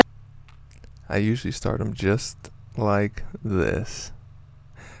I usually start them just like this.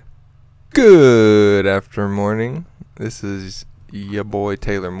 Good after morning. This is your boy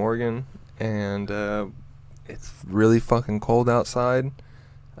Taylor Morgan, and it's really fucking cold outside.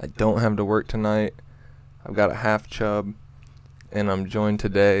 I don't have to work tonight. I've got a half chub, and I'm joined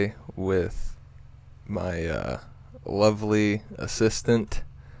today with my lovely assistant.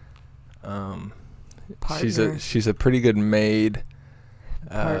 She's a pretty good maid.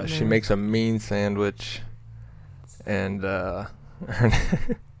 She makes a mean sandwich, and her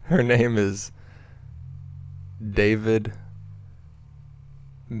name is David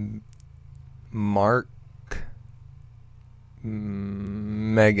Mark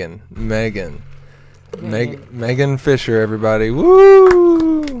Megan Fisher, everybody.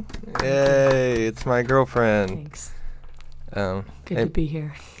 Woo! Yay, it's my girlfriend. Thanks. Good to be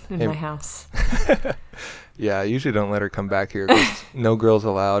here in my house. Yeah, I usually don't let her come back here because no girls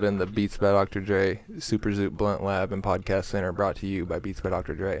allowed in the Beats by Dr. Dre Super Zoot Blunt Lab and Podcast Center, brought to you by Beats by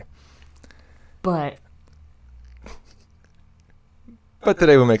Dr. Dre. But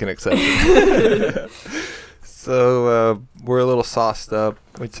today we'll make an exception. So we're a little sauced up.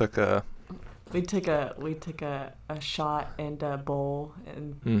 We took a shot and a bowl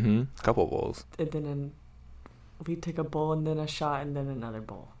and a couple bowls. And then we took a bowl and then a shot and then another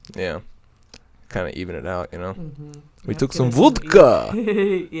bowl. Yeah. Kind of even it out, you know. We Yep, took some vodka.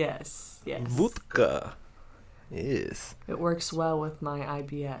 Yes. Vodka. Yes. It works well with my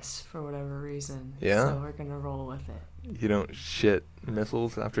IBS for whatever reason. Yeah. So we're gonna roll with it. You don't shit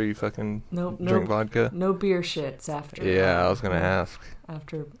missiles after you fucking drink vodka? No beer shits after. Yeah, I was gonna ask.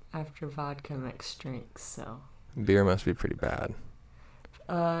 After vodka mixed drinks, so. Beer must be pretty bad.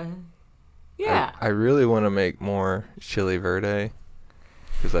 Yeah. I really want to make more chili verde,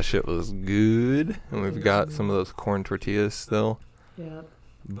 because that shit was good, and we've got some of those corn tortillas still. Yep.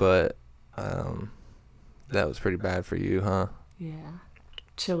 But that was pretty bad for you, huh? Yeah.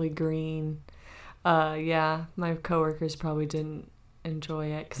 Chili green. Yeah, my coworkers probably didn't enjoy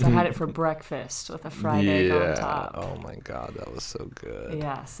it because I had it for breakfast with a fried egg on top. Oh my god, that was so good.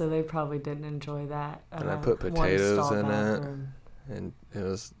 Yeah, so they probably didn't enjoy that. And I put potatoes in it, and it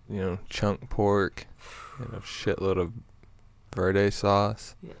was, chunk pork and a shitload of verde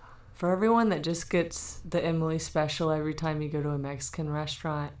sauce. Yeah. For everyone that just gets the Emily special every time you go to a Mexican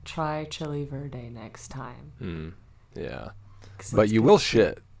restaurant, try chili verde next time. Yeah. But you will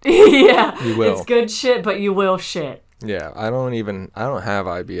shit. Yeah. You will. It's good shit, but you will shit. Yeah, I don't have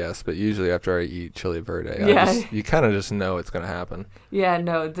IBS, but usually after I eat chili verde, you kind of just know it's going to happen. Yeah,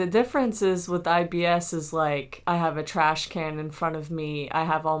 no, the difference is with IBS is like I have a trash can in front of me, I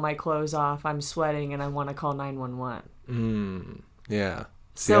have all my clothes off, I'm sweating, and I want to call 911. Yeah.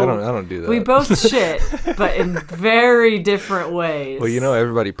 So see, I don't do that. We both shit, but in very different ways. Well,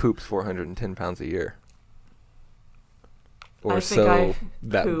 everybody poops 410 pounds a year. Or so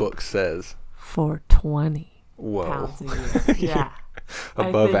that book says. 420 Whoa. pounds a year. Yeah.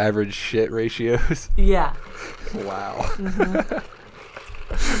 Above average shit ratios. Yeah. Wow.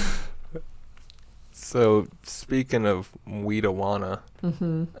 So, speaking of weedawana,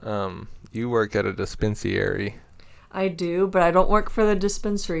 you work at a dispensary. I do, but I don't work for the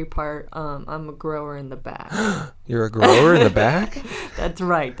dispensary part. I'm a grower in the back. You're a grower in the back? That's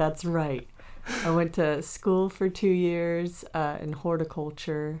right. I went to school for 2 years in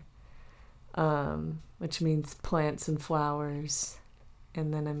horticulture, which means plants and flowers.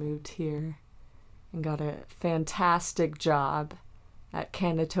 And then I moved here and got a fantastic job at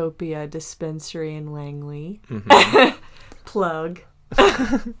Canatopia Dispensary in Langley. Plug.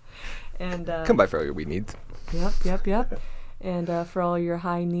 And come by for all your weed needs. Yep. And for all your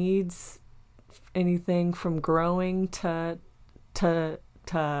high needs, anything from growing to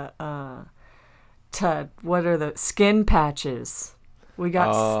what are the skin patches? We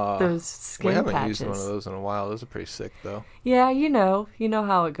got those skin patches. We haven't used one of those in a while. Those are pretty sick, though. Yeah, you know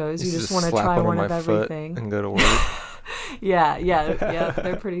how it goes. You just want to try one of everything and go to work. Yeah.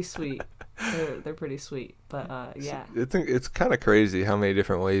 They're pretty sweet. They're pretty sweet, but yeah. It's kind of crazy how many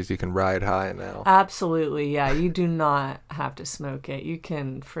different ways you can ride high now. Absolutely, yeah. You do not have to smoke it. You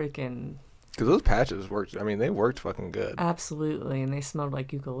can freaking. Because those patches worked. I mean, they worked fucking good. Absolutely, and they smelled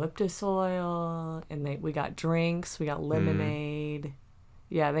like eucalyptus oil. And we got drinks. We got lemonade.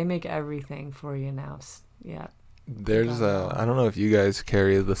 Yeah, they make everything for you now. Yeah. There's I don't know if you guys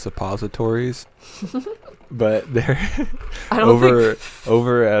carry the suppositories, but they're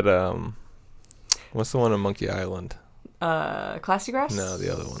over at what's the one on Monkey Island? Classy Grass? No,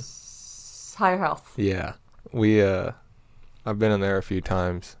 the other one. Higher Health. Yeah. I've been in there a few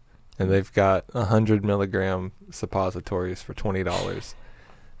times, and they've got 100 milligram suppositories for $20.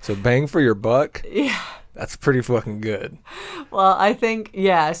 So bang for your buck. Yeah. That's pretty fucking good. Well, I think,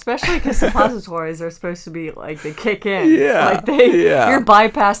 yeah, especially because suppositories are supposed to be like they kick in. Yeah. Like you're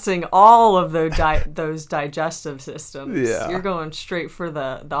bypassing all of those digestive systems. Yeah. You're going straight for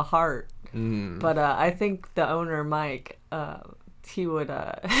the heart. But I think the owner, Mike, he would,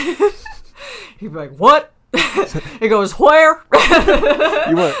 he'd be like, what? He goes, where?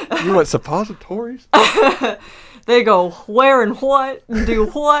 You want suppositories? They go, where and what? And do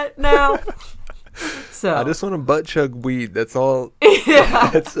what now? So I just want to butt chug weed. That's all. Yeah.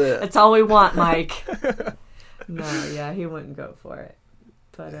 That's it. That's all we want, Mike. No, yeah, he wouldn't go for it.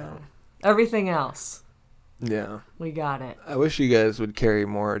 But everything else, Yeah. we got it. I wish you guys would carry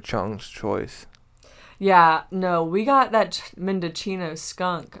more Chong's Choice. Yeah, no, we got that Mendocino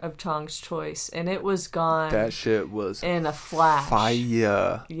skunk of Chong's Choice, and it was gone. That shit was in a flash.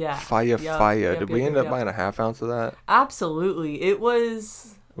 Fire. Yeah. Fire. Yep, Did we end up buying a half ounce of that? Absolutely. It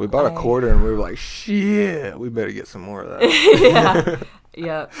was... We bought a quarter and we were like, shit, we better get some more of that.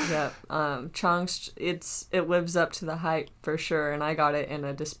 Yeah. Yep. Chong's, it lives up to the hype for sure, and I got it in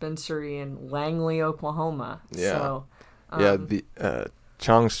a dispensary in Langley, Oklahoma. Yeah. So, Yeah, the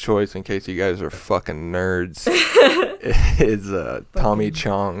Chong's Choice, in case you guys are fucking nerds, is Tommy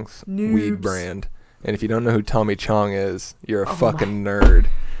Chong's weed brand. And if you don't know who Tommy Chong is, you're a fucking nerd.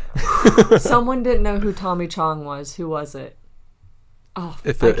 Someone didn't know who Tommy Chong was. Who was it? Oh,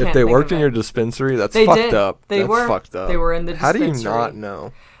 if they worked in your dispensary, that's fucked up. That's fucked up. They were in the dispensary. How do you not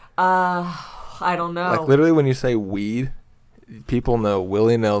know? I don't know. Like, literally, when you say weed, people know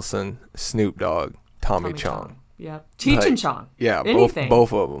Willie Nelson, Snoop Dogg, Tommy Chong. Yeah, Cheech and Chong. Yeah, anything.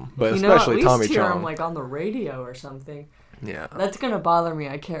 both of them, but you especially know, at least Tommy hear Chong. him, like on the radio or something. Yeah, that's gonna bother me.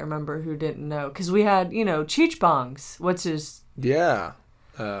 I can't remember who didn't know, because we had Cheech Bongs. What's his? Yeah,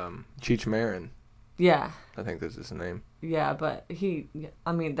 Cheech Marin. Yeah, I think that's his name. Yeah, but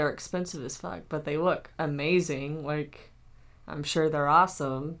they're expensive as fuck, but they look amazing. Like, I'm sure they're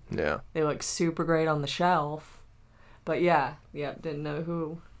awesome. Yeah, they look super great on the shelf. But yeah, didn't know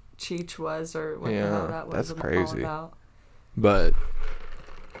who Cheech was or what the hell that was. That's crazy. About. But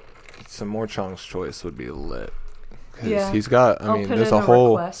some more Chong's Choice would be lit. Yeah, he's got. There's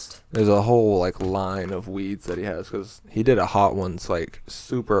a whole like line of weeds that he has, because he did a Hot Ones like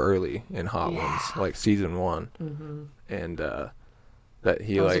super early in Hot Ones, like season 1, and that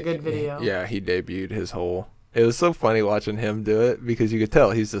he was a good video. He debuted his whole. It was so funny watching him do it, because you could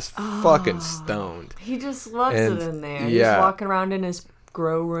tell he's just fucking stoned. He just loves it in there. Yeah. He's walking around in his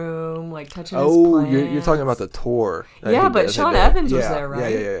grow room, like touching his plants. You're talking about the tour. Yeah, but Sean Evans was there,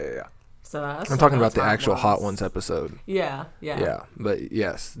 right? Yeah. So I'm talking about the actual Hot Ones episode. Yeah. But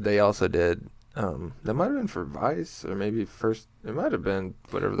yes, they also did. That might have been for Vice, or maybe first. It might have been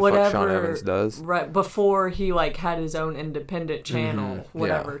whatever the fuck Sean Evans does. Right before he like had his own independent channel,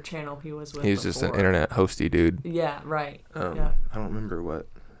 whatever channel he was with. He's just an internet hosty dude. Yeah, right. I don't remember what.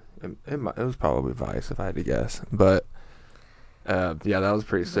 It was probably Vice, if I had to guess. But that was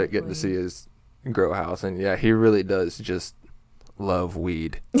pretty sick getting to see his grow house, and he really does just love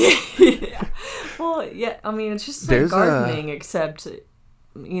weed. Yeah. Well, yeah, it's just like gardening, except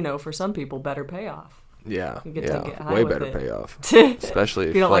for some people, better payoff. Yeah, you get to get high way with better it. payoff, especially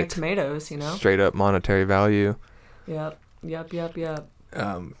if you don't like tomatoes, straight up monetary value. Yep.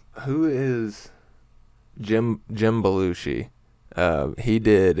 Who is Jim Belushi? He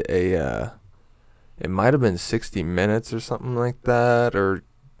did a it might have been 60 Minutes or something like that, or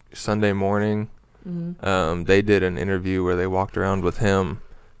Sunday Morning. They did an interview where they walked around with him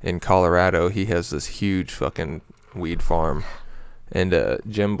in Colorado. He has this huge fucking weed farm, and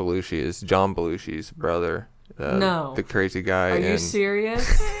Jim Belushi is John Belushi's brother. No, the crazy guy. Are you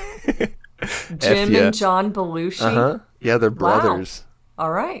serious? Jim and John Belushi. Yeah, they're brothers. Wow.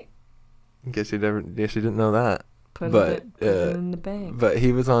 All right. Guess you didn't know that. Put it in the bank. But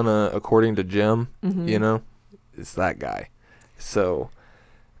he was on According to Jim. It's that guy. So,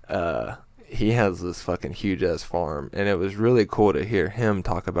 he has this fucking huge ass farm, and it was really cool to hear him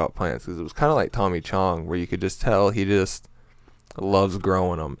talk about plants, because it was kind of like Tommy Chong, where you could just tell he just loves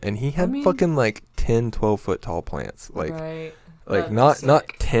growing them, and he had fucking like 10-12 foot tall plants, like not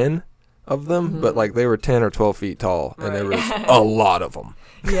 10 of them, but like they were 10 or 12 feet tall, and there was a lot of them.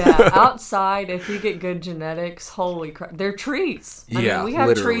 Yeah, outside, if you get good genetics, holy crap, they're trees. We have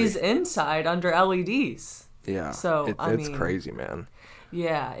literally trees inside under LEDs. Yeah, so it's crazy, man.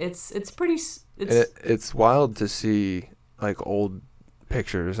 Yeah, it's pretty. It's wild to see like old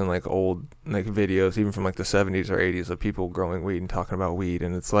pictures and like old like videos, even from like the 70s or 80s, of people growing weed and talking about weed,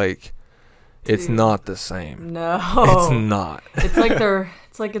 and it's like, it's not the same. No, it's not. It's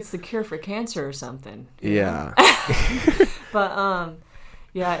like it's the cure for cancer or something. Yeah. But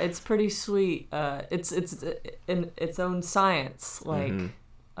Yeah, it's pretty sweet. It's in its own science. Like,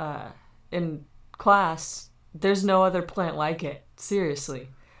 in class, there's no other plant like it. Seriously.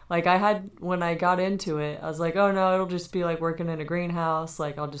 Like, when I got into it, I was like, oh no, it'll just be like working in a greenhouse.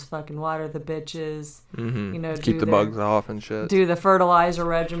 Like, I'll just fucking water the bitches. Mm-hmm. You know, keep the bugs off and shit. Do the fertilizer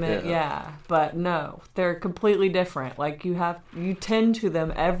regimen. Yeah. But no, they're completely different. Like, you tend to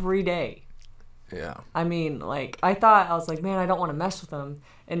them every day. Yeah. I mean, like, I was like, man, I don't want to mess with them.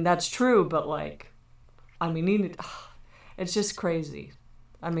 And that's true, but like, I mean, it's just crazy.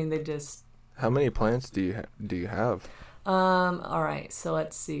 I mean, they just... How many plants do you have? All right, so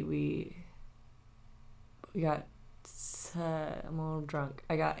let's see. We got... I'm a little drunk.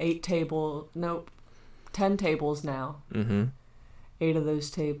 I got 10 tables now. Mm-hmm. 8 of those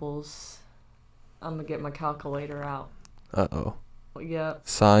tables. I'm gonna get my calculator out. Uh-oh. Yep.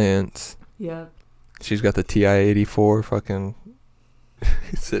 Science. Yep. She's got the TI-84 fucking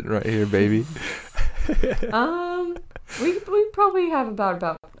sitting right here, baby. We probably have about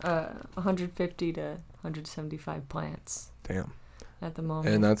 150 to 175 plants. Damn. At the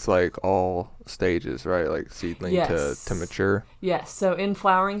moment. And that's like all stages, right? Like seedling to mature. Yes. So in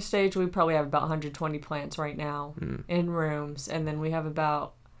flowering stage, we probably have about 120 plants right now in rooms, and then we have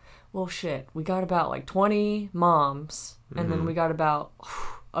about, we got about like 20 moms, and then we got about,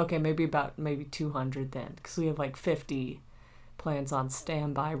 maybe 200 then, because we have like 50 plants on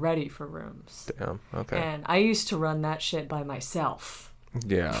standby ready for rooms. Damn. Okay. And I used to run that shit by myself.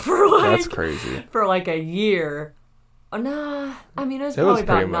 Yeah. That's crazy. For like a year. Nah, I mean, it was probably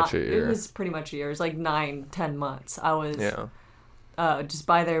about a year. It was pretty much a year. It was like 9-10 months. I was just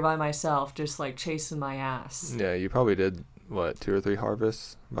by there by myself, just like chasing my ass. Yeah, you probably did, 2 or 3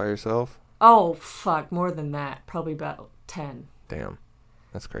 harvests by yourself? Oh, fuck, more than that. Probably about 10. Damn,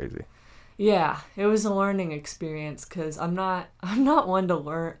 that's crazy. Yeah, it was a learning experience because I'm not one to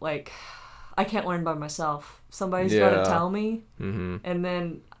learn, like, I can't learn by myself. Somebody's got to tell me, and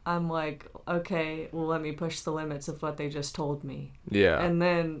then I'm like, okay, well, let me push the limits of what they just told me. Yeah. And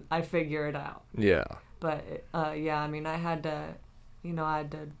then I figure it out. Yeah. But, I mean, I had to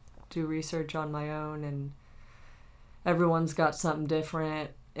do research on my own, and everyone's got something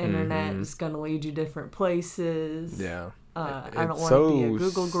different. Internet is going to lead you different places. Yeah. I don't want to be a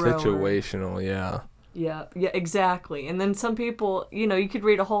Google grower. Situational, yeah. Yeah, exactly. And then some people, you could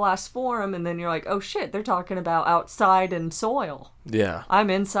read a whole ass forum and then you're like, oh shit, they're talking about outside and soil. Yeah. I'm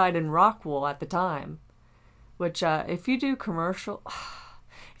inside in rock wool at the time. Which, if you do commercial,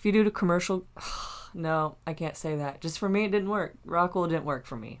 no, I can't say that. Just for me, it didn't work. Rock wool didn't work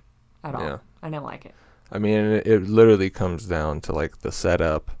for me at all. Yeah. I didn't like it. I mean, it literally comes down to like the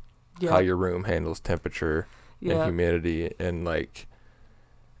setup, how your room handles temperature and humidity, and like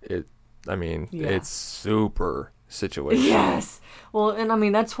it. I mean, it's super situational. Yes. Well, and I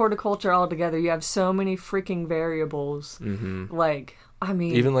mean, that's horticulture altogether. You have so many freaking variables. Like, I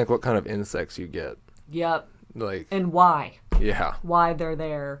mean, even like what kind of insects you get. Yep. Like, and why? Yeah. Why they're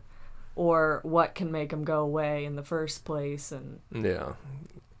there, or what can make them go away in the first place, and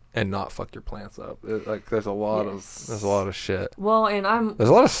and not fuck your plants up. There's a lot of shit. Well, and there's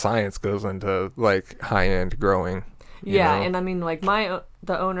a lot of science goes into like high end growing. Yeah, and I mean, like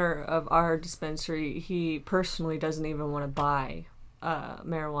the owner of our dispensary, he personally doesn't even want to buy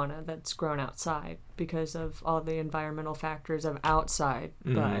marijuana that's grown outside because of all the environmental factors of outside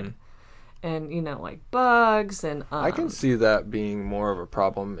bud. And, like bugs and... I can see that being more of a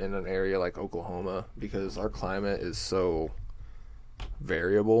problem in an area like Oklahoma because our climate is so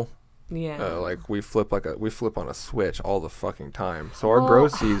variable. Yeah. Like we flip on a switch all the fucking time. So our grow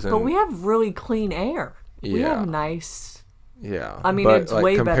season... But we have really clean air. Yeah. We have nice... Yeah. I mean, it's like,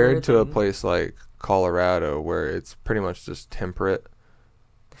 way better compared to a place like Colorado where it's pretty much just temperate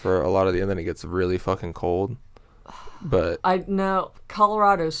for a lot of and then it gets really fucking cold. But I know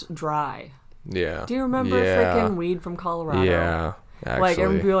Colorado's dry. Yeah. Do you remember freaking weed from Colorado? Yeah. Actually. Like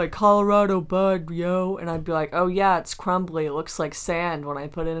everyone would be like, Colorado bud, yo, and I'd be like, oh yeah, it's crumbly. It looks like sand when I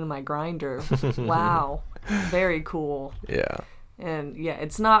put it in my grinder. Wow. Very cool. Yeah. And yeah,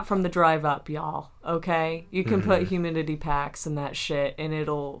 it's not from the drive up, y'all. Okay? You can put humidity packs in that shit and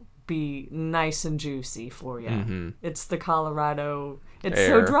it'll be nice and juicy for you. It's the Colorado. It's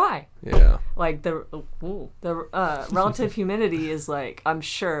air. So dry. Yeah. Like the relative humidity is like, I'm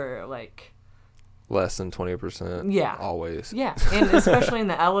sure, like less than 20%. Yeah. Always. Yeah. And especially in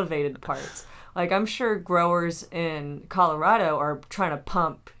the elevated parts. Like I'm sure growers in Colorado are trying to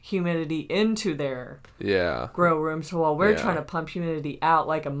pump humidity into their grow rooms while we're trying to pump humidity out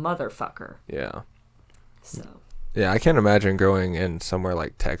like a motherfucker. Yeah. So. Yeah, I can't imagine growing in somewhere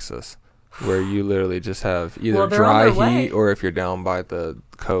like Texas where you literally just have either Well, they're dry on their way. heat, or if you're down by the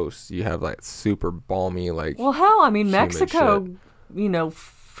coast, you have like super balmy, like. Well, hell, I mean, humid Mexico, shit. you know,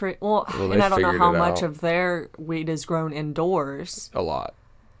 Well, and they I don't know figured how it much out. of their weed is grown indoors. A lot.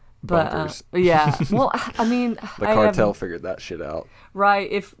 But Bumpers. yeah, well, I mean, The I cartel have, figured that shit out. right?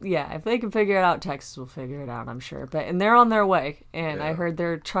 If they can figure it out, Texas will figure it out, I'm sure. But they're on their way, and I Yeah. heard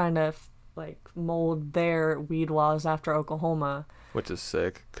they're trying to like mold their weed laws after Oklahoma. Which is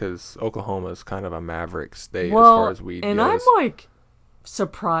sick, because Oklahoma is kind of a maverick state Well, as far as weed and goes. I'm like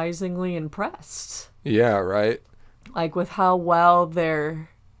surprisingly impressed, Yeah, right? like with how well they're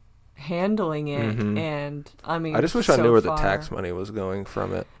handling it, Mhm. and I mean, I just wish I so knew where far- the tax money was going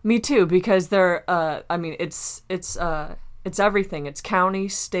from it. Me too, because they're I mean, it's everything. It's county,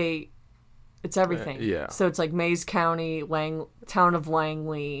 state, it's everything. yeah. So it's like Mays County, town of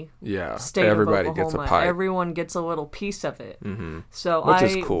Langley, Yeah, state everybody of gets Oklahoma. a pipe. Everyone gets a little piece of it. Hmm. So Which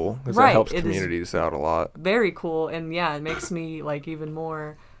is cool, because right, that helps it is communities out a lot. very cool, and yeah, it makes me like even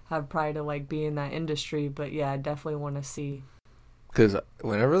more have pride to like be in that industry. But yeah, I definitely want to see. Because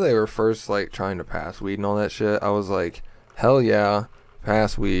whenever they were first like trying to pass weed and all that shit, I was like, hell yeah,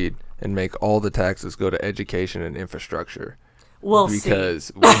 pass weed and make all the taxes go to education and infrastructure. We'll see. Because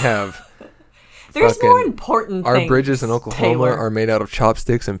we have There's fucking- more important our things, bridges in Oklahoma Taylor. are made out of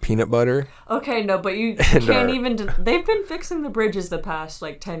chopsticks and peanut butter. Okay, no, but you And, can't even. They've been fixing the bridges the past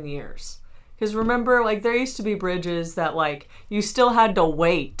like 10 years. Because remember, like there used to be bridges that like you still had to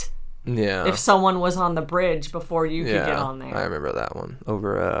wait Yeah. if someone was on the bridge before you could yeah, get on there. I remember that one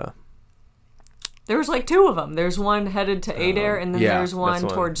over There was like two of them. There's one headed to Adair, and then there's one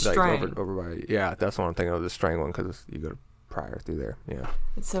that's towards like, Strang. over by, yeah, that's what I'm thinking of, the Strang one, because you go to Pryor through there. Yeah.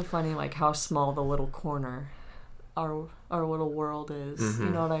 It's so funny, like how small the little corner our little world is. You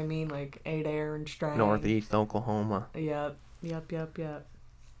know what I mean? Like Adair and Strang. Northeast Oklahoma. Yep.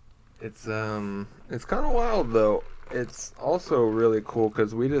 It's kind of wild though. It's also really cool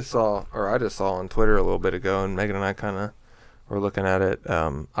because I just saw on Twitter a little bit ago, and Megan and I kind of were looking at it.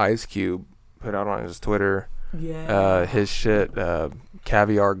 Ice Cube put out on his Twitter, Yeah. his shit,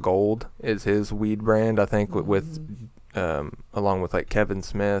 Caviar Gold is his weed brand, I think, with along with like Kevin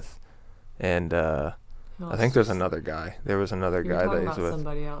Smith, and I think there's another guy. There was another You're guy talking that he's about with.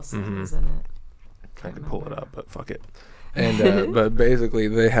 somebody else that Mhm. was in it. I could pull it up, but fuck it. And but basically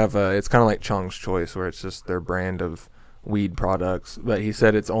they have it's kind of like Chong's Choice, where it's just their brand of weed products. But he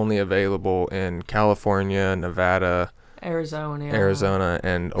said it's only available in California, Nevada, Arizona,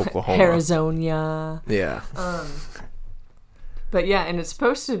 and Oklahoma. Arizona. Yeah. But yeah, and it's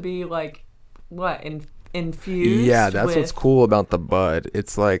supposed to be like what infused. Yeah, that's with, what's cool about the bud.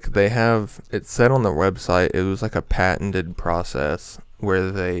 It's like they have it said on the website. It was like a patented process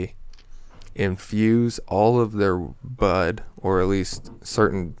where they infuse all of their bud, or at least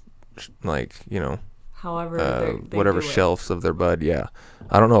certain, like, you know, However, they whatever do it. shelves of their bud. Yeah,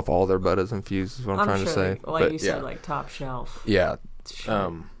 I don't know if all their bud is infused. Is what I'm trying sure to say. like but you yeah, said, like top shelf. yeah. Shit.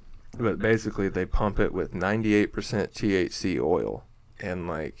 But basically they pump it with 98% THC oil, and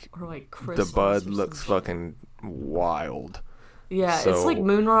like Or like the crystals bud or looks some shit. fucking wild, Yeah, it's so- like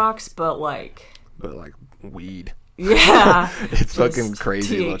moon rocks, but like but like weed. yeah, It's fucking Just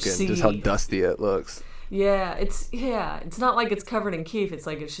crazy looking. Just how THC. dusty it looks. It's not like it's covered in keef. It's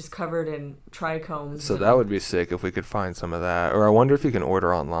like it's just covered in trichomes. So that would be sick if we could find some of that. Or I wonder if you can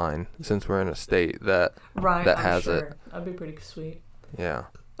order online, since we're in a state that right, that I'm has sure. it. That'd be pretty sweet. Yeah.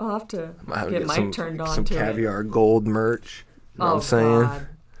 I'll have to Might have to get Mike some, turned on some to it. Caviar Gold merch. You know what Oh I'm saying? God.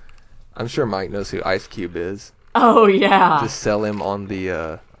 I'm sure Mike knows who Ice Cube is. Oh yeah. Just sell him on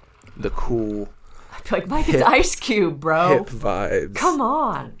the cool I'd be like, Mike, hip- it's Ice Cube, bro. hip vibes. Come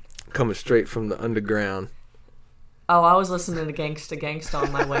on. Coming straight from the underground. Oh, I was listening to Gangsta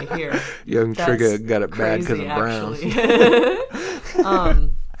on my way here. Young That's Trigger got it bad because crazy, of Brown. actually.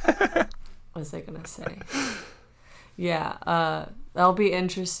 What was I gonna say? Yeah, that'll be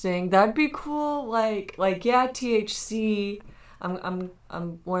interesting. That'd be cool. Like yeah, THC. I'm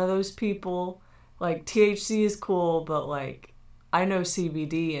one of those people. Like THC is cool, but like I know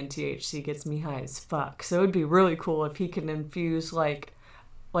CBD and THC gets me high as fuck. So it'd be really cool if he can infuse like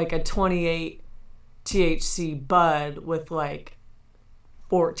a 28 THC bud with like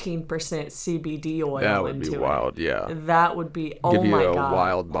 14% CBD oil That would into be wild, yeah. it. That would be Give you my a god.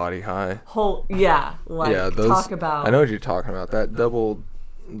 wild body high. Yeah, talk about. I know what you're talking about. That double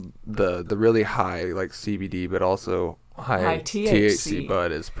the really high like CBD, but also high THC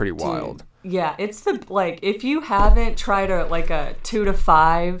bud is pretty wild. Dude, yeah, it's the like if you haven't tried a 2 to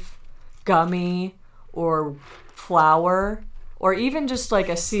 5 gummy or flower, or even just like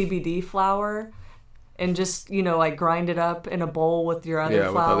a CBD flower, and just, like grind it up in a bowl with your other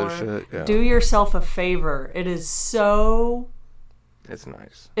flour. with other shit. Yeah. Do yourself a favor. It is so... It's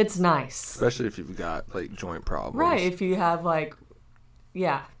nice. It's nice. Especially if you've got, like, joint problems. Right, if you have, like...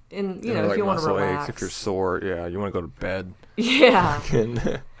 Yeah. And, like if you want to relax. Aches, if you're sore, you want to go to bed. Yeah.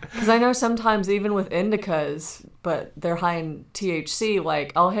 Because I know sometimes even with indicas, but they're high in THC,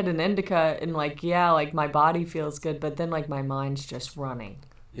 like, I'll hit an indica and, like, like, my body feels good, but then, like, my mind's just running.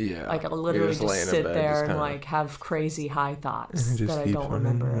 Yeah. Like, I'll literally just sit there and, like, have crazy high thoughts that I don't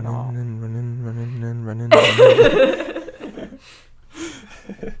remember at all.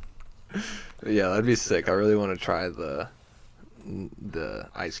 Yeah, that'd be sick. I really want to try the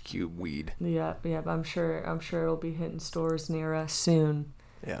Ice Cube weed. Yep. I'm sure it'll be hitting stores near us soon.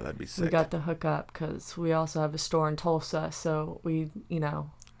 Yeah, that'd be sick. We got the hookup because we also have a store in Tulsa, so we,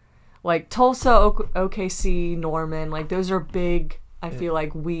 like Tulsa, OKC, Norman, like those are big, I feel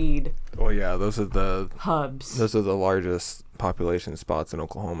like, weed. Well, yeah, those are the hubs. Those are the largest population spots in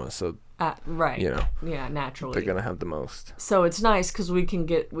Oklahoma, so right. Yeah, naturally. They're gonna have the most. So it's nice because we can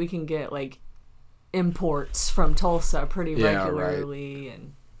get like imports from Tulsa pretty regularly,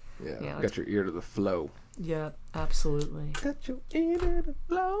 right. and got your ear to the flow. Yeah, absolutely. Got your ear to the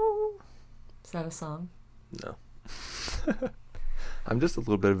flow. Is that a song? No. I'm just a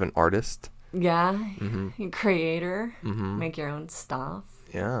little bit of an artist. Yeah, Mm-hmm. Creator. Mm-hmm. Make your own stuff.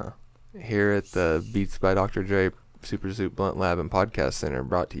 Yeah. Here at the Beats by Dr. Dre Super Zoot Blunt Lab and Podcast Center,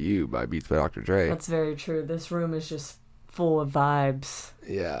 brought to you by Beats by Dr. Dre. That's very true. This room is just full of vibes.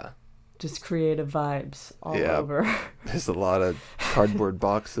 Yeah. Just creative vibes all over. There's a lot of cardboard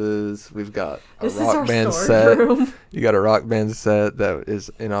boxes. We've got a this rock band set. You got a rock band set that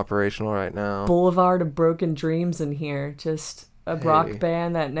is inoperational right now. Boulevard of Broken Dreams in here. Just a rock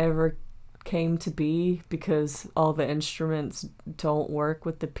band that never came to be because all the instruments don't work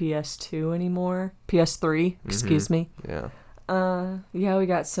with the PS2 anymore. PS3, excuse me. Yeah. We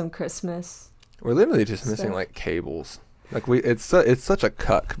got some Christmas. We're literally just missing like cables. Like it's such a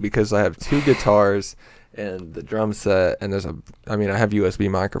cuck because I have 2 guitars and the drum set, and I have USB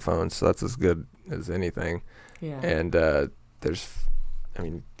microphones, so that's as good as anything. Yeah. And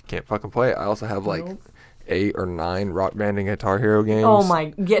you can't fucking play it. I also have like 8 or 9 Rock Band and Guitar Hero games. Oh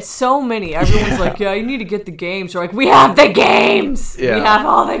my, so many. Everyone's like, yeah, you need to get the games. We're like, we have the games. Yeah. We have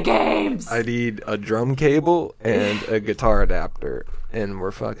all the games. I need a drum cable and a guitar adapter, and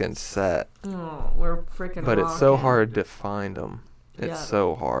we're fucking set. Oh, we're freaking But rocking. It's so hard to find them. It's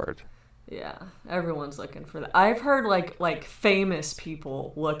so hard. Yeah, everyone's looking for that. I've heard like famous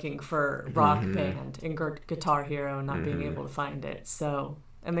people looking for Rock Band and Guitar Hero and not being able to find it. So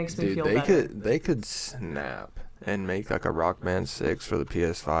it makes me feel better. They could snap and make like a Rock Band 6 for the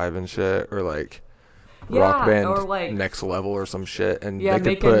PS5 and shit, or like Rock Band or like Next Level or some shit, and they could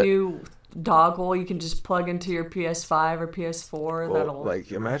make a new dongle you can just plug into your PS5 or PS4. Well,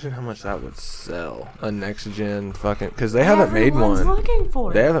 like imagine how much that would sell a next gen fucking, because they haven't made one. Looking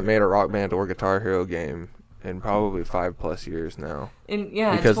for they it. haven't made a Rock Band or Guitar Hero game in probably 5+ years now. And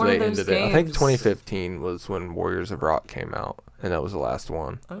because it's one they of those ended games. it. I think 2015 was when Warriors of Rock came out, and that was the last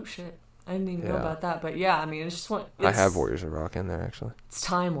one. Oh shit. I didn't even know about that, but yeah, I mean, it's just one. I have Warriors of Rock in there, actually. It's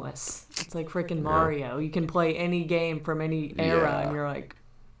timeless. It's like freaking Mario. You can play any game from any era, and you're like,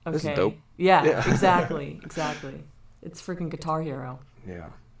 okay. This is dope. Yeah, exactly. It's freaking Guitar Hero. Yeah.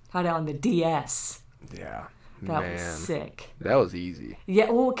 Had it on the DS. Yeah. That was sick. That was easy.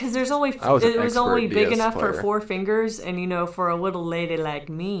 Yeah, well, because it was only big enough for 4 fingers, and for a little lady like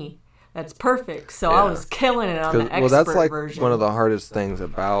me, that's perfect. So I was killing it on the expert version. Well, that's like one of the hardest things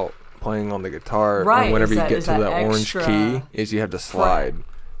about playing on the guitar, right, whenever you get to the orange key, is you have to slide.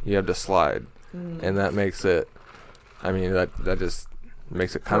 You have to slide, and that makes it. I mean, that just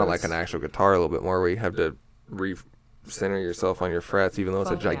makes it kind of like an actual guitar a little bit more, where you have to center yourself on your frets, even though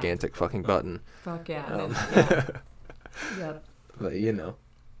it's a gigantic fucking button. Fuck yeah. Yep. But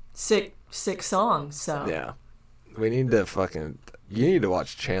sick songs. So yeah, we need to you need to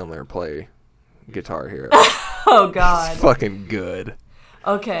watch Chandler play Guitar Hero. Oh god, it's fucking good.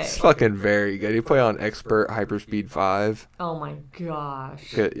 Okay. It's fucking very good. You play on Expert Hyperspeed 5. Oh my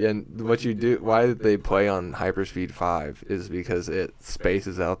gosh. And what you do, why they play on Hyperspeed 5 is because it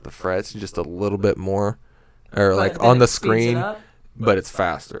spaces out the frets just a little bit more, or like on the screen, but it's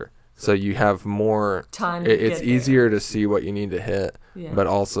faster. So you have more time. It's easier to see what you need to hit, but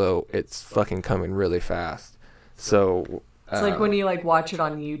also it's fucking coming really fast. So it's like when you watch it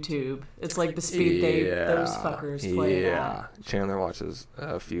on YouTube. It's like the speed those fuckers play it at. Chandler watches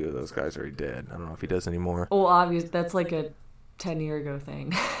a few of those guys already dead. I don't know if he does anymore. Well, obviously that's like a 10-year ago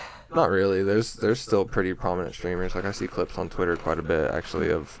thing. Not really. There's still pretty prominent streamers. Like I see clips on Twitter quite a bit actually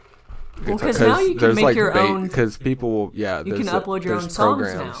of Well, because now you can make your own. Because people will, yeah. You can upload your own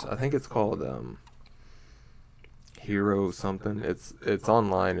songs now. I think it's called Hero something. It's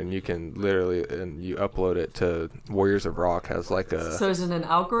online, and you can literally, and you upload it to Warriors of Rock has like a. So is it an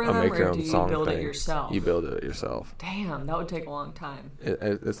algorithm, or do you build it yourself? You build it yourself. Damn, that would take a long time.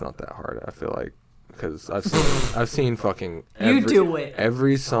 It's not that hard, I feel like, because I've seen fucking. You do it.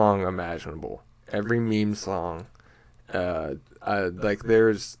 Every song imaginable, every meme song. Like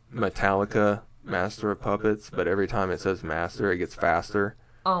there's Metallica, Master of Puppets, but every time it says Master, it gets faster.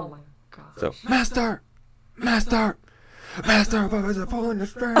 Oh my god. So Master of Puppets are pulling the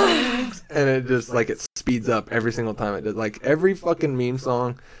strings, and it just like it speeds up every single time it does. Like every fucking meme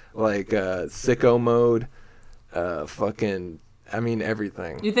song, like Sicko Mode, fucking. I mean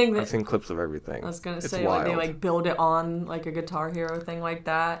everything. You think that? I've seen clips of everything. I was gonna say like they like build it on like a Guitar Hero thing like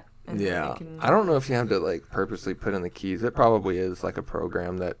that. And yeah, I don't know if you have to like purposely put in the keys. It probably is like a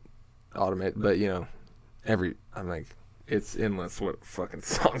program that automate, but you know, I'm like, it's endless what fucking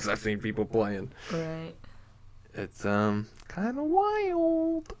songs I've seen people playing. Right. It's kind of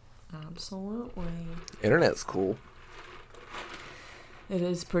wild. Absolutely. Internet's cool. It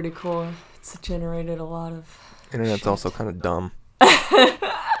is pretty cool. It's generated a lot of. Internet's shit. Also kind of dumb.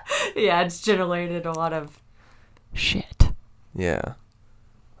 Yeah, it's generated a lot of shit. Yeah.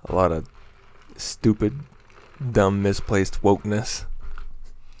 A lot of stupid, dumb, misplaced wokeness.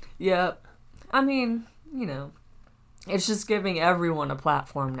 Yep. I mean, you know, it's just giving everyone a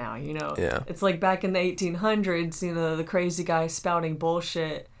platform now, you know. Yeah. It's like back in the 1800s, you know, the crazy guy spouting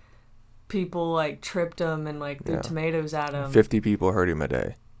bullshit. People, like, tripped him and, like, threw tomatoes at him. 50 people heard him a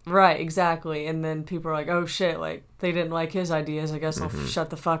day. Right, exactly. And then people are like, oh, shit, like, they didn't like his ideas. I guess I'll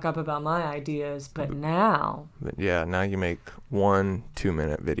shut the fuck up about my ideas. But now... But yeah, now you make 1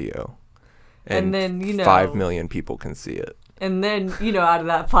 2-minute video. And then, you know... 5 million people can see it. And then, you know, out of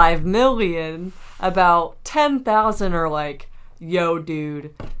that 5 million, about 10,000 are like, yo,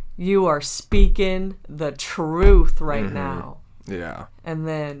 dude, you are speaking the truth right now. Yeah. And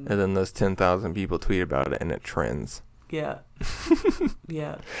then those 10,000 people tweet about it, and it trends. Yeah.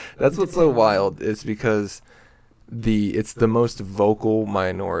 Yeah. That's what's so wild. It's because it's the most vocal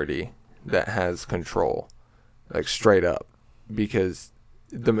minority that has control, like straight up, because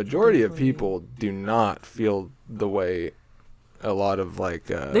the majority of people do not feel the way a lot of like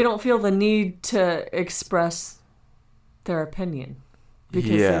they don't feel the need to express their opinion because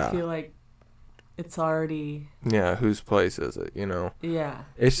they feel like it's already whose place is it, you know? Yeah.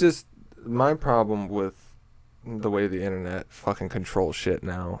 It's just my problem with the way the internet fucking controls shit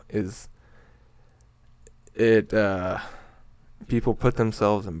now is people put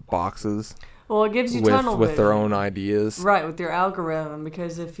themselves in boxes. Well, it gives you tunnel with vision. their own ideas. Right, with your algorithm,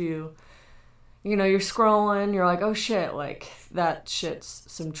 because if you know, you're scrolling, you're like, oh shit, like that shit's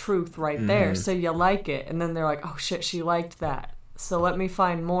some truth right there. So you like it, and then they're like, oh shit, she liked that. So let me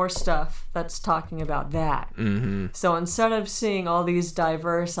find more stuff that's talking about that. So instead of seeing all these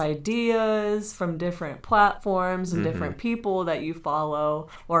diverse ideas from different platforms and different people that you follow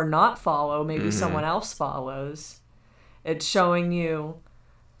or not follow, maybe someone else follows, it's showing you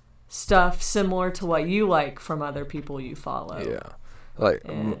stuff similar to what you like from other people you follow. Yeah. Like,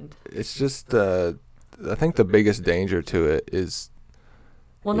 it's just, I think the biggest danger to it is,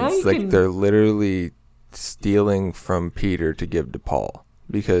 they're literally stealing from Peter to give to Paul,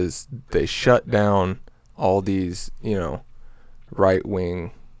 because they shut down all these, you know,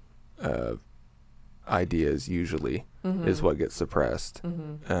 right-wing ideas usually is what gets suppressed,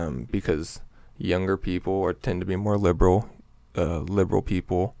 because younger people tend to be more liberal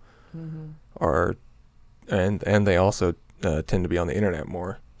people are, and they also tend to be on the internet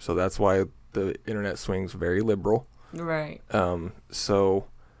more, so that's why the internet swings very liberal. Right. So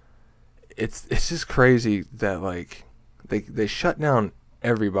it's just crazy that like they shut down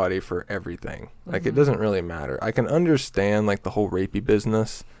everybody for everything. Like it doesn't really matter. I can understand like the whole rapey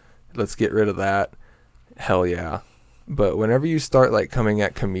business. Let's get rid of that. Hell yeah. But whenever you start like coming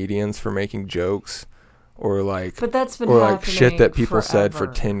at comedians for making jokes, or like, but that's been like shit that people forever. said for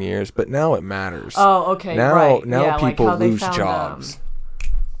 10 years, but now it matters. Oh, okay, now, right. Now people like lose jobs.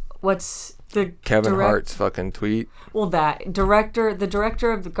 What's the Kevin Hart's fucking tweet? Well, the director of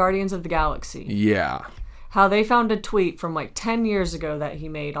the Guardians of the Galaxy. Yeah. How they found a tweet from like 10 years ago that he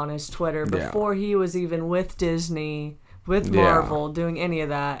made on his Twitter before he was even with Disney, with Marvel, doing any of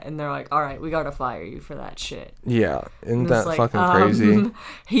that, and they're like, all right, we gotta fire you for that shit. Yeah, isn't that like, fucking crazy?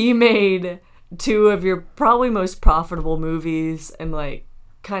 He made 2 of your probably most profitable movies and like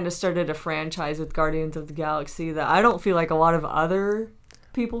kind of started a franchise with Guardians of the Galaxy that I don't feel like a lot of other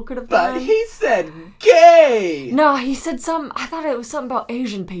people could have done. But he said gay! No, he said I thought it was something about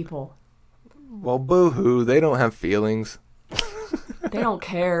Asian people. Well, boo-hoo. They don't have feelings. They don't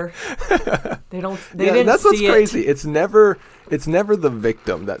care. They didn't that's what's see crazy. It's never the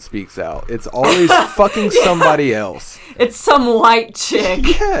victim that speaks out. It's always fucking somebody else. It's some white chick.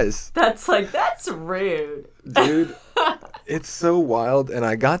 Yes. That's rude. Dude, it's so wild, and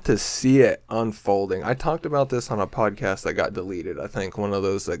I got to see it unfolding. I talked about this on a podcast that got deleted. I think one of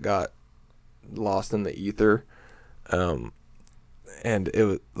those that got lost in the ether. And it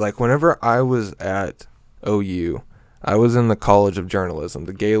was like whenever I was at OU, I was in the College of Journalism,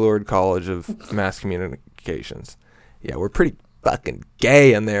 the Gaylord College of Mass Communications. Yeah, we're pretty fucking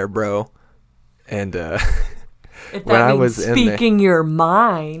gay in there, bro. And if that means was speaking your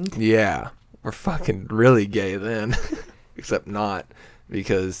mind. Yeah, we're fucking really gay then, except not,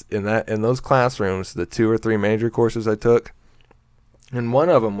 because in those classrooms, the 2 or 3 major courses I took, and one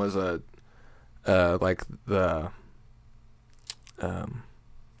of them was what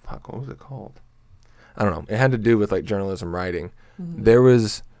was it called? I don't know. It had to do with like journalism writing. Mm-hmm. There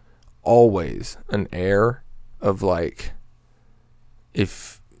was always an air of like,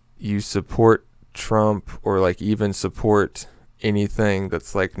 if you support Trump or like even support anything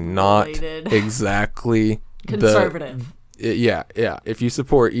that's like not related. Exactly conservative. Yeah. If you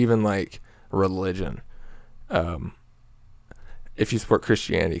support even like religion, if you support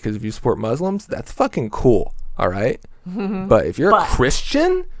Christianity, because if you support Muslims, that's fucking cool. All right. But if you're a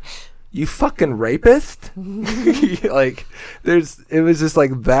Christian, you fucking rapist. Like it was just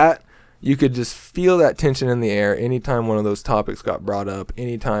like that. You could just feel that tension in the air anytime one of those topics got brought up,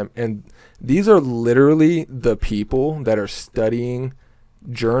 anytime. And these are literally the people that are studying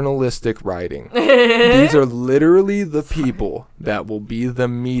journalistic writing. These are literally the people that will be the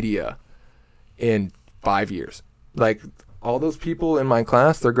media in 5 years. Like all those people in my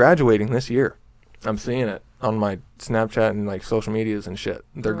class, they're graduating this year. I'm seeing it on my Snapchat and like social medias and shit.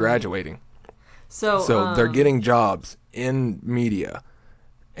 They're graduating. So they're getting jobs in media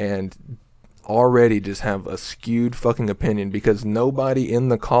and already just have a skewed fucking opinion because nobody in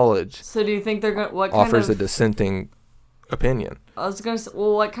the college So do you think they're going offers a dissenting opinion? I was going to say,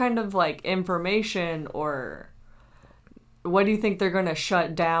 well, what kind of like information or what do you think they're going to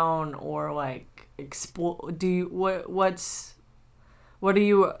shut down or like what are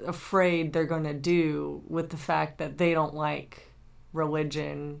you afraid they're going to do with the fact that they don't like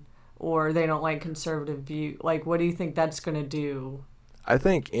religion or they don't like conservative view? Like, what do you think that's going to do? I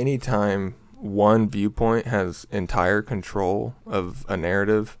think anytime one viewpoint has entire control of a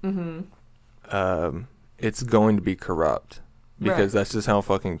narrative, it's going to be corrupt because that's just how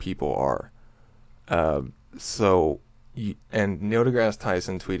fucking people are. And Neil deGrasse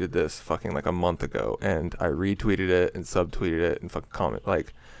Tyson tweeted this fucking like a month ago, and I retweeted it and subtweeted it and fucking comment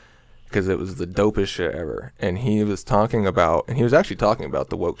like, because it was the dopest shit ever. And he was actually talking about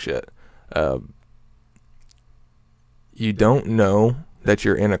the woke shit. You don't know that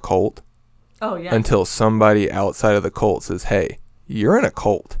you're in a cult until somebody outside of the cult says, hey, you're in a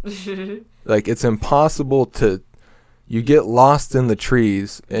cult. Like it's impossible to, you get lost in the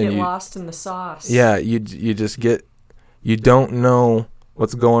trees and get lost in the sauce. Yeah, you just get, you don't know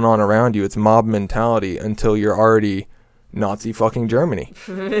what's going on around you. It's mob mentality until you're already Nazi fucking Germany.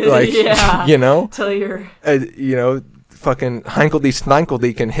 Like, you know? Until you're... fucking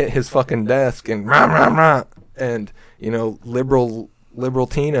Heinkeldy can hit his fucking desk and rah, rah, rah. And, liberal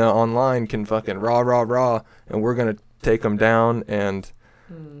Tina online can fucking rah, rah, rah. And we're going to take them down. And,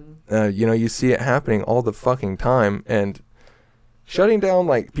 you see it happening all the fucking time. And shutting down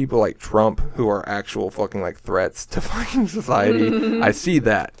like people like Trump who are actual fucking like threats to fucking society. I see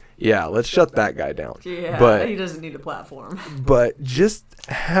that. Yeah, let's shut that guy down. Yeah, but he doesn't need a platform. But just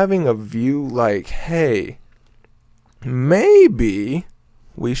having a view like, hey, maybe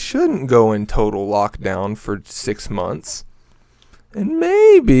we shouldn't go in total lockdown for 6 months. And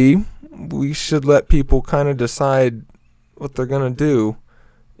maybe we should let people kind of decide what they're going to do,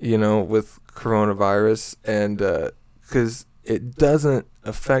 with coronavirus. And because it doesn't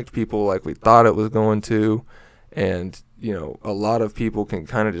affect people like we thought it was going to. And, a lot of people can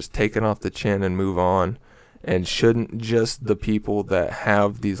kind of just take it off the chin and move on. And shouldn't just the people that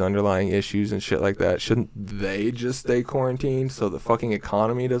have these underlying issues and shit like that, shouldn't they just stay quarantined so the fucking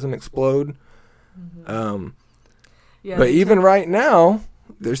economy doesn't explode? But even right now,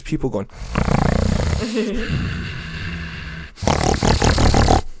 there's people going,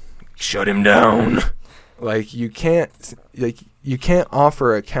 shut him down. Like you can't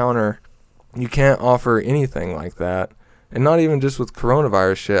offer a counter. You can't offer anything like that. And not even just with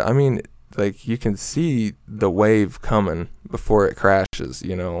coronavirus shit. I mean, like you can see the wave coming before it crashes,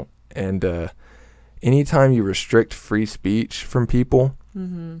 and anytime you restrict free speech from people,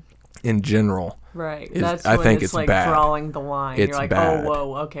 in general. Right. That's when I think it's it's bad. drawing the line. It's You're like, bad. oh,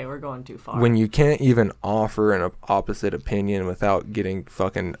 whoa, okay, we're going too far. When you can't even offer an opposite opinion without getting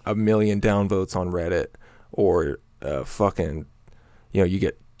fucking 1 million downvotes on Reddit, or fucking, you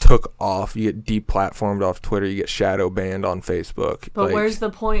get took off, you get deplatformed off Twitter, you get shadow banned on Facebook. But where's the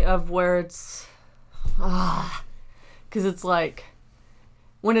point of where it's... Because it's like,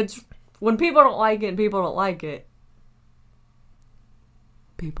 when people don't like it, people don't like it.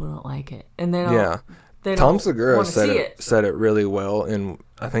 People don't like it. And they don't... Yeah. They Tom don't Segura said said it really well in,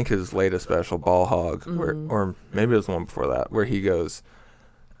 I think, his latest special, Ball Hog, or maybe it was the one before that, where he goes,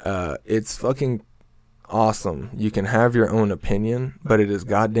 it's fucking awesome. You can have your own opinion, but it is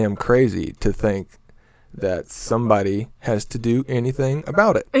goddamn crazy to think that somebody has to do anything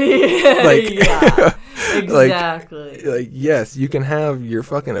about it. Yeah, exactly. Like, yes, you can have your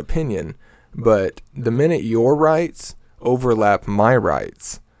fucking opinion, but the minute your rights overlap my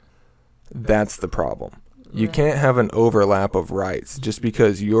rights, that's the problem. You can't have an overlap of rights just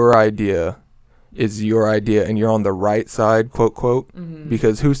because your idea is your idea and you're on the right side, quote, quote,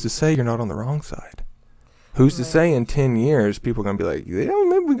 because who's to say you're not on the wrong side? Who's to say in 10 years people are going to be like, yeah,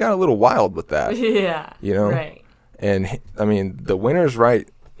 maybe we got a little wild with that. Yeah. You know? Right. And, I mean, the winners write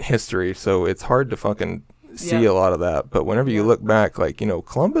history, so it's hard to fucking see a lot of that. But whenever you look back, like,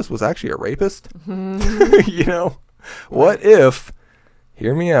 Columbus was actually a rapist. What if,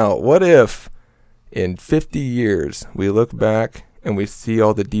 hear me out, what if in 50 years we look back and we see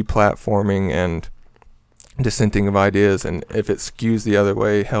all the deplatforming and dissenting of ideas, and if it skews the other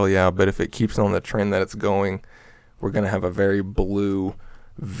way, hell yeah, but if it keeps on the trend that it's going, we're going to have a very blue,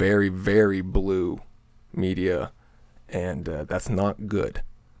 very, very blue media, and that's not good.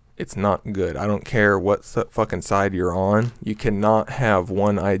 It's not good. I don't care what fucking side you're on. You cannot have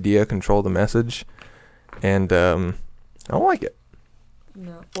one idea control the message, and I don't like it.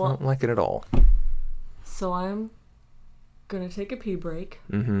 No. I don't like it at all. So I'm going to take a pee break.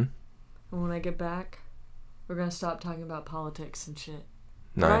 Mm-hmm. And when I get back, we're going to stop talking about politics and shit.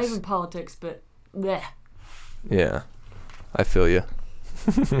 Nice. Not even politics, but bleh. Yeah. I feel you.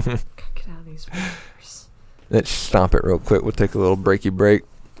 Get out of these waters. Let's stop it real quick. We'll take a little breaky break.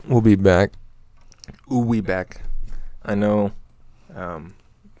 We'll be back. We back. I know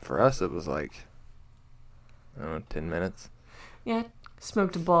for us it was like, I don't know, 10 minutes. Yeah.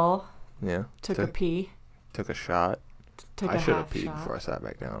 Smoked a ball. Yeah. Took a pee. Took a shot. Took I a should have half peed shot. before I sat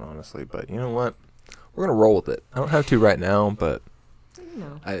back down, honestly. But you know what? We're going to roll with it. I don't have to right now, but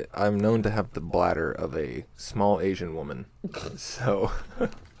No. I'm known to have the bladder of a small Asian woman. So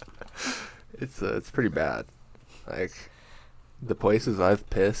it's pretty bad. Like, the places I've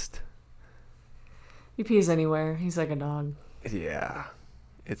pissed. He pees anywhere. He's like a dog. Yeah.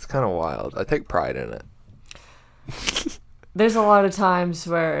 It's kind of wild. I take pride in it. There's a lot of times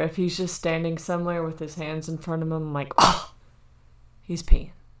where if he's just standing somewhere with his hands in front of him, I'm like, oh, he's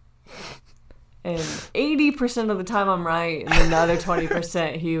peeing. And 80% of the time I'm right, and then the other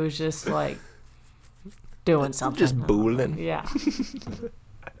 20% he was just like doing something. Just booling. Yeah.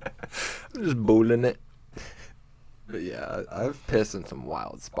 I'm just booling it. But yeah, I've pissed in some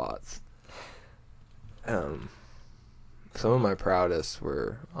wild spots. Some of my proudest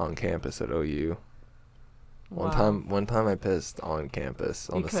were on campus at OU. Wow. One time I pissed on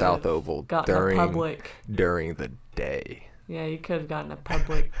campus on You the could've South Oval gotten a public. during the day. Yeah, you could have gotten a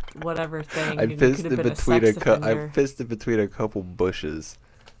public whatever thing. I You pissed could in have been a between sex offender. I pissed in between a couple bushes.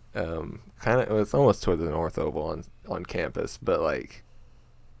 It's almost toward the North Oval on campus, but like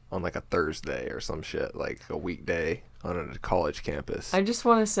on like a Thursday or some shit, like a weekday on a college campus. I just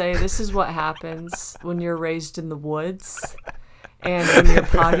want to say this is what happens when you're raised in the woods and when you're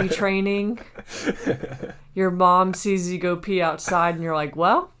potty training. Your mom sees you go pee outside and you're like,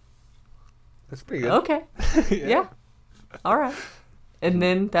 well, That's pretty good. okay. Yeah. All right. And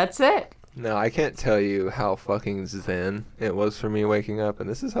then that's it. No, I can't tell you how fucking zen it was for me waking up, and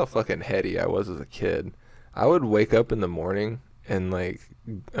this is how fucking heady I was as a kid. I would wake up in the morning and like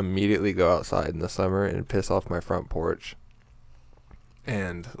immediately go outside in the summer and piss off my front porch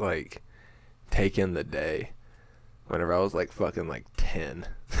and like take in the day whenever I was like fucking like 10.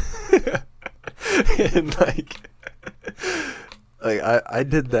 And like I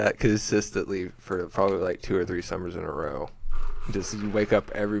did that consistently for probably like 2 or 3 summers in a row. Just wake up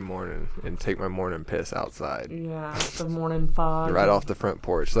every morning and take my morning piss outside. Yeah, the morning fog. Right off the front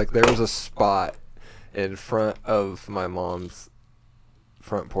porch. Like there was a spot in front of my mom's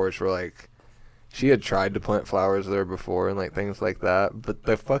front porch where like she had tried to plant flowers there before and like things like that, but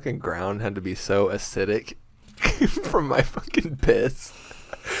the fucking ground had to be so acidic from my fucking piss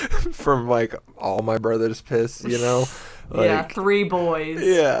from like all my brother's piss, you know? Like, yeah, 3 boys.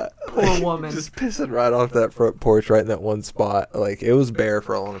 Yeah. Poor woman. Just pissing right off that front porch right in that one spot. Like, it was bare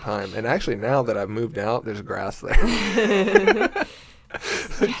for a long time. And actually, now that I've moved out, there's grass there.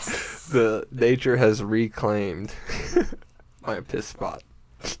 Yes. The nature has reclaimed my piss spot.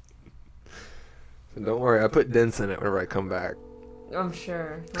 So don't worry, I put dents in it whenever I come back. I'm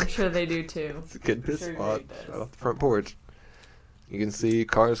sure they do too. It's a good piss Sure spot Greg does. right off the front porch. You can see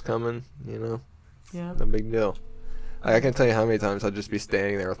cars coming, you know? Yeah. No big deal. I can't tell you how many times I'd just be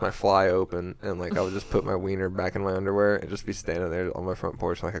standing there with my fly open, and like I would just put my wiener back in my underwear and just be standing there on my front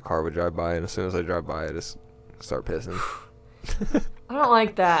porch, and like a car would drive by, and as soon as I drive by, I just start pissing. I don't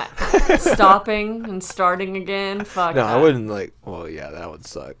like that. Stopping and starting again. Fuck. No, that. I wouldn't like. Well, yeah, that would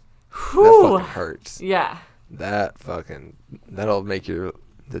suck. Whew. That fucking hurts. Yeah. That'll make the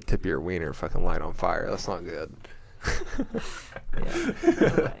tip of your wiener fucking light on fire. That's not good. Yeah.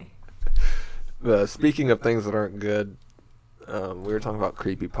 No way. Speaking of things that aren't good, we were talking about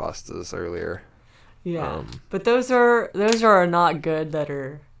creepypastas earlier. Yeah. But those are not good that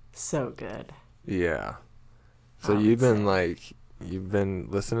are so good. Yeah. So I would you've been say. you've been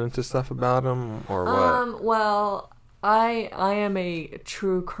listening to stuff about them or what? Well, I am a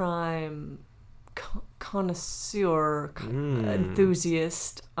true crime connoisseur,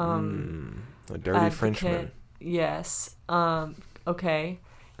 enthusiast, A dirty advocate. Frenchman. Yes. Okay.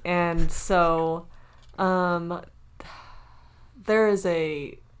 And so, there is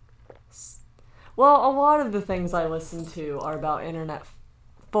a lot of the things I listen to are about internet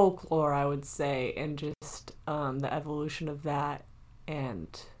folklore, I would say, and just the evolution of that, and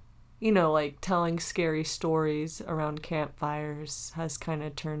like telling scary stories around campfires has kind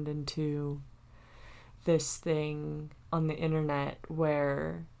of turned into this thing on the internet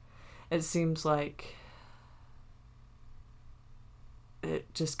where it seems like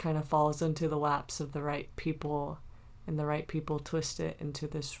it just kind of falls into the laps of the right people, and the right people twist it into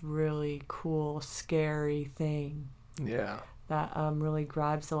this really cool, scary thing. Yeah. That really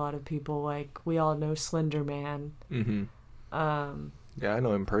grabs a lot of people. Like, we all know Slender Man. Mm-hmm. Yeah, I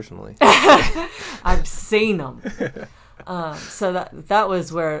know him personally. I've seen him. So that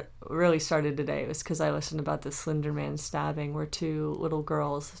was where it really started today. It was because I listened about the Slender Man stabbing, where 2 little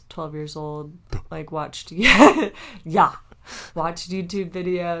girls, 12 years old, like watched YouTube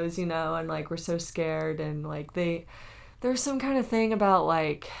videos, and like were so scared, and like there's some kind of thing about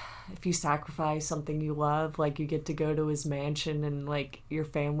like if you sacrifice something you love, like you get to go to his mansion and like your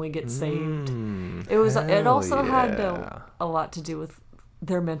family gets saved. It also had a lot to do with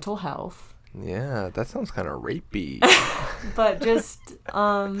their mental health. Yeah, that sounds kind of rapey. But just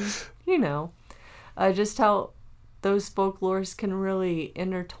just how those folklores can really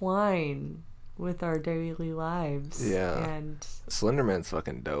intertwine with our daily lives. Yeah. And Slenderman's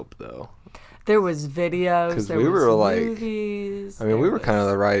fucking dope though. there was videos, there we was were like, movies. I mean, we were kind of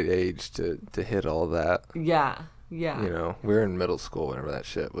the right age to hit all that. Yeah. We were in middle school whenever that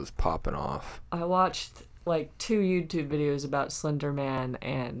shit was popping off. I watched like 2 YouTube videos about Slender Man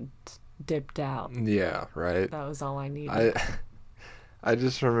and dipped out. Yeah, right. That was all I needed. I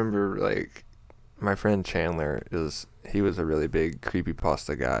just remember like my friend Chandler he was a really big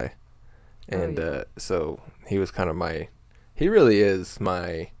creepypasta guy. And so he was kind of he really is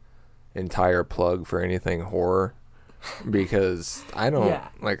my entire plug for anything horror, because I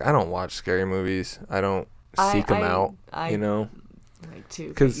don't watch scary movies. I don't seek them out, like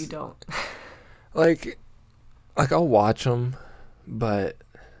to, but you don't. like I'll watch them, but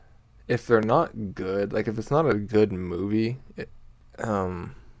if they're not good, like if it's not a good movie,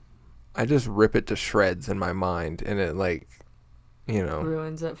 I just rip it to shreds in my mind, and it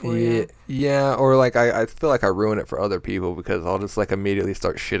ruins it for you. Yeah, or like I feel like I ruin it for other people because I'll just like immediately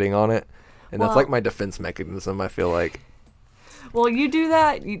start shitting on it, and that's like my defense mechanism, I feel like. Well, you do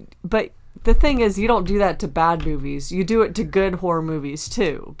that, but the thing is, you don't do that to bad movies. You do it to good horror movies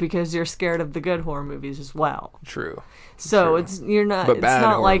too, because you're scared of the good horror movies as well. True. So True. It's But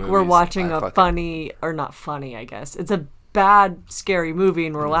not like movies, we're watching a funny, or not funny, I guess. It's a bad scary movie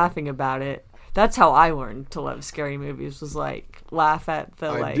and we're laughing about it. That's how I learned to love scary movies, was like laugh at the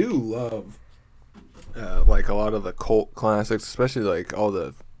I do love like a lot of the cult classics, especially like all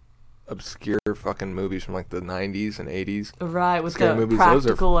the obscure fucking movies from like the 90s and 80s. Right, with scary the movies.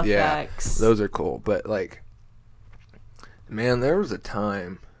 practical effects. effects. Yeah, those are cool. But like, man, there was a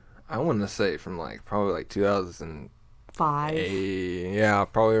time, I want to say from like probably like 2005. Yeah,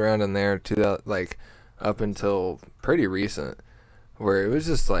 probably around in there, 2000, like up until pretty recent, where it was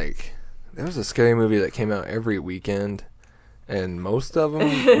just like, there was a scary movie that came out every weekend, and most of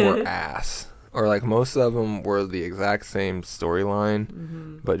them were ass. Or like most of them were the exact same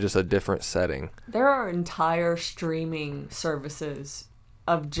storyline, but just a different setting. There are entire streaming services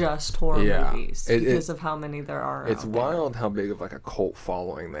of just horror movies because of how many there are. It's wild how big of like a cult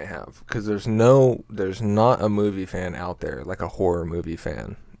following they have, because there's not a movie fan out there like a horror movie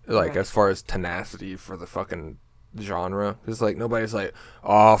fan, like as far as tenacity for the fucking genre. It's like nobody's like,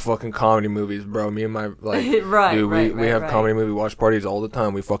 oh, fucking comedy movies, bro. Me and my like we have comedy movie watch parties all the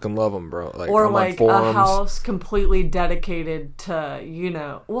time. We fucking love them, bro. Like, or I'm like a house completely dedicated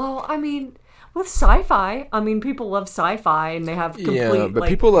to well, I mean, with sci-fi, I mean, people love sci-fi and they have complete but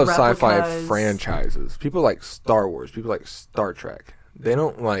people love sci-fi franchises. People like Star Wars. People like Star Trek. They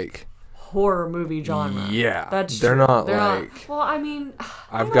don't like horror movie genre. Yeah, that's they're true. not they're like. Not, well, I mean,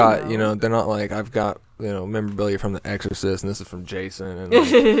 I've got they're not like I've got memorabilia from The Exorcist, and this is from Jason, and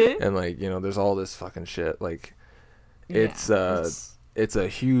like, and like there's all this fucking shit. Like, it's a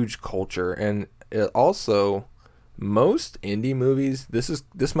huge culture, and it also. Most indie movies,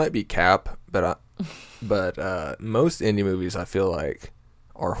 this might be cap, but most indie movies I feel like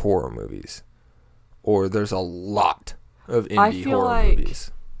are horror movies, or there's a lot of indie horror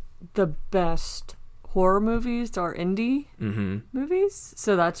movies. The best horror movies are indie movies,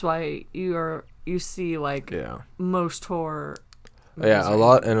 so that's why you see like most horror. Yeah, a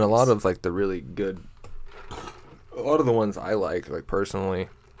lot of like the really good, a lot of the ones I like personally.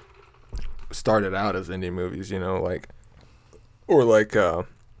 Started out as indie movies, like, or like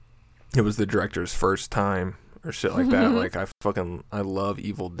it was the director's first time or shit like that. Like I love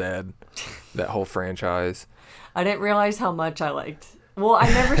Evil Dead, that whole franchise. I didn't realize how much I liked. Well, I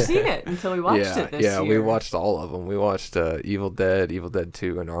never seen it until we watched it this year. Yeah, we watched all of them. We watched Evil Dead, Evil Dead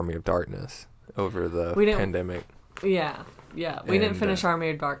 2, and Army of Darkness over the pandemic. Yeah. Yeah, we didn't finish Army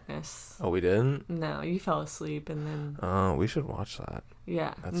of Darkness. Oh, we didn't? No, you fell asleep and then... Oh, we should watch that.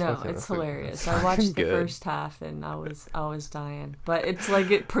 Yeah, it's hilarious. I watched the first half and I was dying. But it's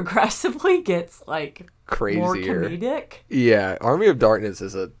like it progressively gets like crazier, more comedic. Yeah, Army of Darkness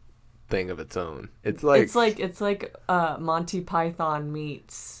is a thing of its own. It's like Monty Python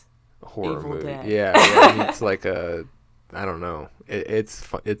meets horror Evil movie. Dead. Yeah, it's like a... I don't know. It's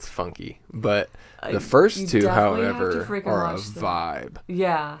funky, but the first two, however, are a vibe.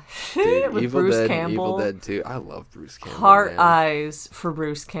 Yeah, dude, with Evil Bruce Dead, Campbell. Evil Dead 2. I love Bruce Campbell. Heart eyes for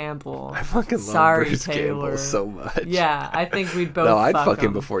Bruce Campbell. I fucking love Bruce Taylor. Campbell so much. Yeah, I think we'd both. No, I'd fuck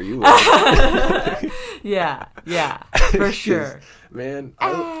him before you would. yeah, for sure. Man,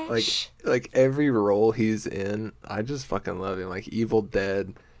 like every role he's in, I just fucking love him. Like Evil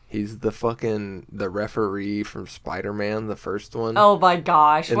Dead. He's the referee from Spider-Man, the first one. Oh my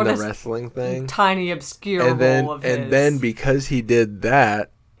gosh! What the wrestling thing? Tiny obscure role of his. And then because he did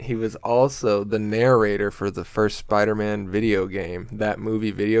that, he was also the narrator for the first Spider-Man video game, that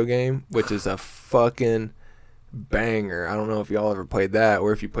movie video game, which is a fucking banger. I don't know if y'all ever played that,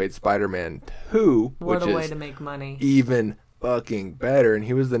 or if you played Spider-Man 2, what a way to make money. Even fucking better. And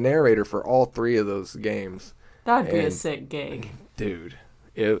he was the narrator for all three of those games. That'd be a sick gig, dude.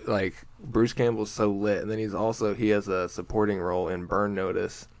 Bruce Campbell's so lit, and then he has a supporting role in Burn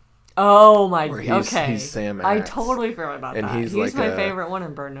Notice. Oh my god! Okay, he's Sam Axe. I totally forgot about that. He's like my favorite one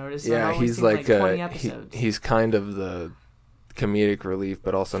in Burn Notice. Yeah, he's like 20 episodes. He's kind of the comedic relief,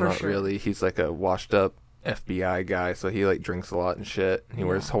 but also not really. He's like a washed up FBI guy, so he like drinks a lot and shit. He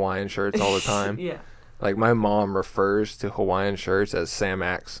wears Hawaiian shirts all the time. Yeah. Like my mom refers to Hawaiian shirts as Sam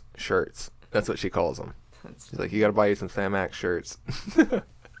Axe shirts. That's what she calls them. She's like, you gotta buy you some Sam Axe shirts.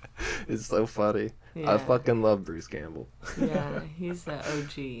 It's so funny. Yeah. I fucking love Bruce Campbell. Yeah, he's the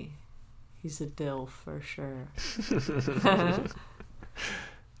OG. He's a DILF for sure.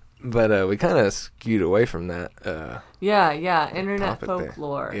 But we kind of skewed away from that. Yeah, internet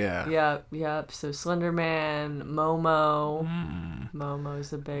folklore. There. Yeah. Yep. So Slender Man, Momo.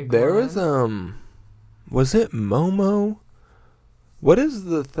 Momo's a big there one. Was it Momo? What is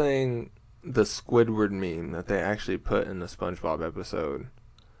the thing, the Squidward meme that they actually put in the SpongeBob episode?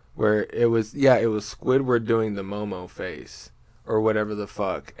 Where it was Squidward doing the Momo face. Or whatever the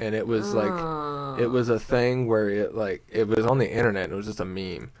fuck. And it was like, it was a thing where it was on the internet and it was just a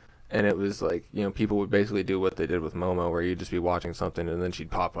meme. And it was like, people would basically do what they did with Momo, where you'd just be watching something and then she'd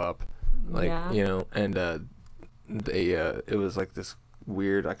pop up. And it was like this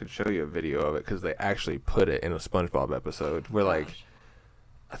weird, I could show you a video of it because they actually put it in a SpongeBob episode where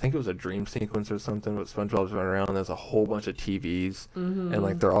I think it was a dream sequence or something, but SpongeBob's running around and there's a whole bunch of TVs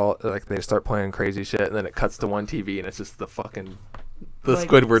and they're all they start playing crazy shit and then it cuts to one TV and it's just the fucking the like,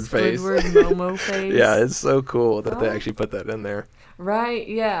 Squidward face. Squidward Momo face. Yeah, it's so cool that they actually put that in there. Right,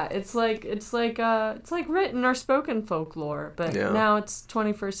 yeah. It's like written or spoken folklore, but now it's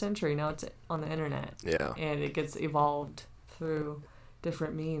 21st century. Now it's on the internet. Yeah. And it gets evolved through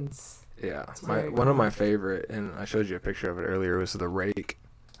different means. Yeah. One of my favorite, and I showed you a picture of it earlier, was the rake.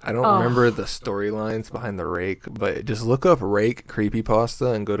 I don't remember the storylines behind the rake, but just look up rake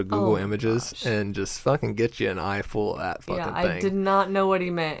creepypasta and go to Google Images and just fucking get you an eye full of that fucking thing. Yeah, I did not know what he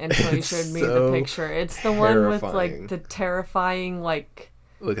meant until he showed me the picture. It's the one with like the terrifying like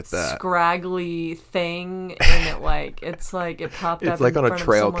look at that scraggly thing, and it's like it popped up. It's like in on a front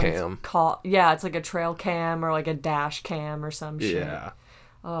trail of cam. Yeah, it's like a trail cam or like a dash cam or some shit. Yeah.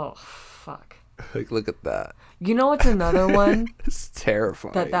 Oh fuck. Like, look at that. You know what's another one? It's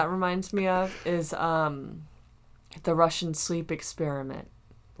terrifying. That reminds me of is the Russian sleep experiment.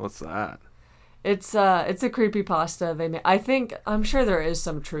 What's that? It's a creepypasta they made. I'm sure there is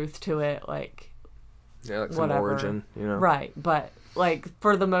some truth to it, like some origin, you know. Right, but like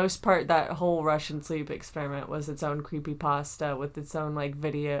for the most part, that whole Russian sleep experiment was its own creepypasta with its own like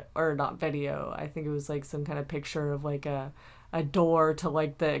video, or not video. I think it was like some kind of picture of like a door to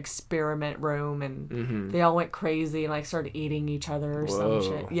like the experiment room, and they all went crazy and like started eating each other or some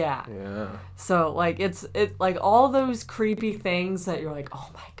shit. Yeah. So like it's like all those creepy things that you're like,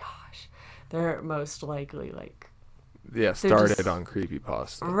 oh my gosh, they're most likely like started on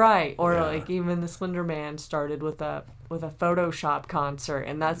creepypasta. Right. Or like even the Slender Man started with a Photoshop concert,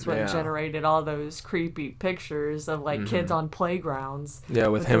 and that's what generated all those creepy pictures of like kids on playgrounds. Yeah,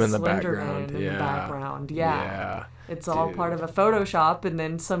 with him in the Slender background. Man in the background. Yeah. It's all part of a Photoshop, and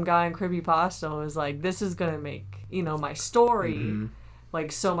then some guy in creepypasta was like, this is going to make, my story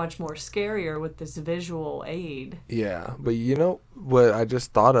like so much more scarier with this visual aid. Yeah, but you know what I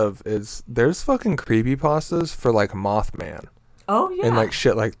just thought of is there's fucking creepypastas for like Mothman. Oh yeah. And like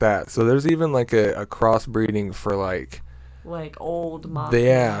shit like that. So there's even like a crossbreeding for like old Mothman.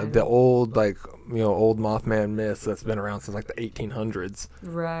 Yeah, the old old Mothman myths that's been around since like the 1800s.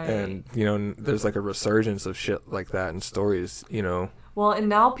 Right. And there's like a resurgence of shit like that and stories, Well, and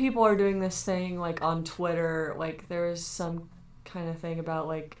now people are doing this thing like on Twitter, like there's some kind of thing about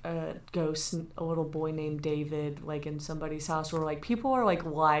like a ghost, a little boy named David, like in somebody's house, where like people are like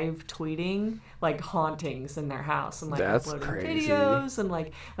live tweeting like hauntings in their house and like that's uploading crazy. Videos, and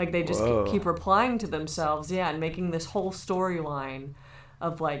like they just keep replying to themselves, and making this whole storyline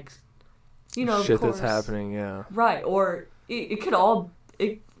of like shit of course, that's happening, right, or it could all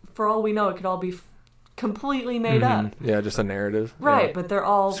for all we know it could all be completely made up. Yeah, just a narrative. Right, yeah. But they're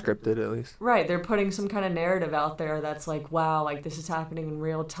all scripted at least. Right, they're putting some kind of narrative out there that's like, wow, like this is happening in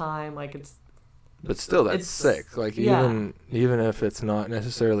real time, like it's. But still, that's sick. Like even if it's not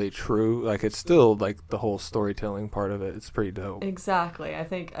necessarily true, like it's still like the whole storytelling part of it. It's pretty dope. Exactly. I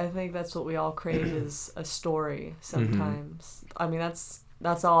think that's what we all crave is a story sometimes. I mean, that's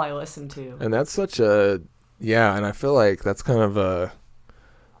all I listen to. And that's such and I feel like that's kind of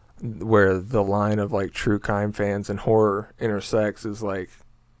where the line of like true crime fans and horror intersects is like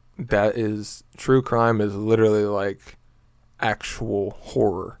that is true crime is literally like actual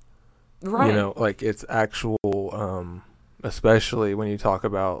horror. Right. Like it's actual especially when you talk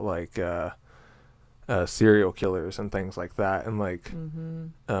about like serial killers and things like that, and like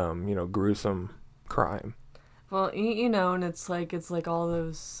gruesome crime. Well, and it's like all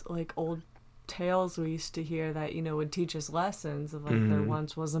those like old tales we used to hear that would teach us lessons of like there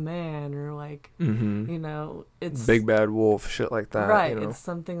once was a man, or like it's Big Bad Wolf, shit like that, right. It's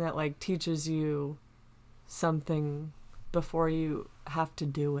something that like teaches you something before you have to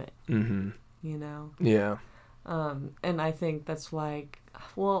do it. Yeah. And I think that's why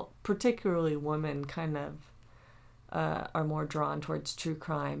particularly women kind of are more drawn towards true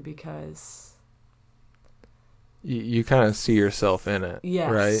crime, because you kind of see yourself in it. Yes,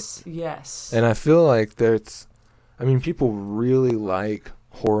 right? Yes. And I feel like people really like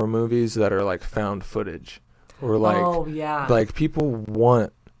horror movies that are like found footage, or like like people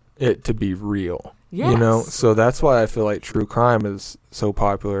want it to be real. Yes. So that's why I feel like true crime is so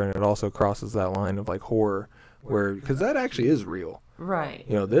popular, and it also crosses that line of like horror, because that actually is real. Right.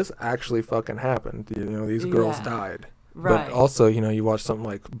 This actually fucking happened. These girls died. Right. But also, you watch something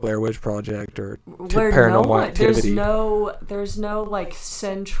like Blair Witch Project or Paranormal Activity. There's no like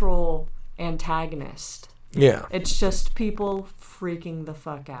central antagonist. Yeah. It's just people freaking the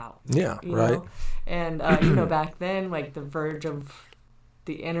fuck out. Yeah, right. And back then, like the verge of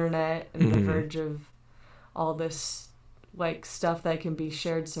the internet and the verge of all this like stuff that can be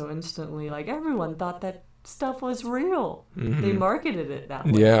shared so instantly, like everyone thought that stuff was real. They marketed it that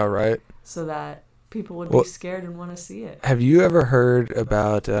way. Yeah, right. So that people would be scared and want to see it. Have you ever heard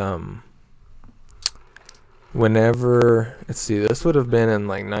about whenever, let's see, this would have been in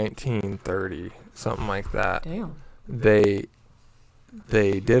like 1930, something like that. Damn. They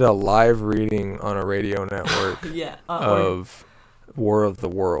did a live reading on a radio network of War of the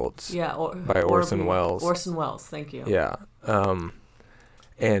Worlds by Orson Welles. Orson Welles, thank you. Yeah.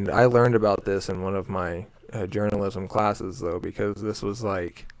 And I learned about this in one of my journalism classes, though, because this was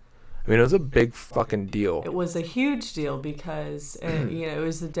like, I mean, it was a big fucking deal. It was a huge deal because, it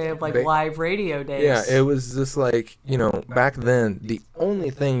was the day of, like, live radio days. Yeah, it was just like, back then, the only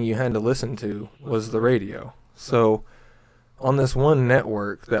thing you had to listen to was the radio. So, on this one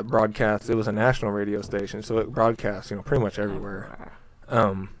network that broadcast, it was a national radio station, so it broadcast, pretty much everywhere.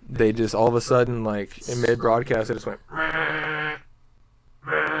 They just, all of a sudden, like, in mid-broadcast, it just went...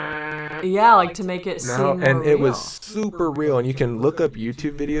 Yeah, like to make it seem more and real. It was super real, and you can look up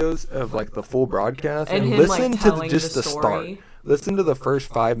YouTube videos of like the full broadcast and him, listen like, to just the start. Listen to the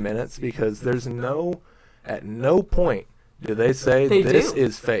first 5 minutes, because there's at no point do they say this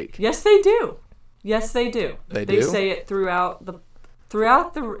is fake. Yes, they do. Yes, they do. They say it throughout the.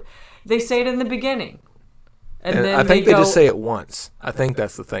 They say it in the beginning. And then I think they just say it once. I think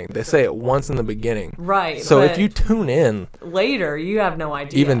that's the thing. They say it once in the beginning. Right. So if you tune in later, you have no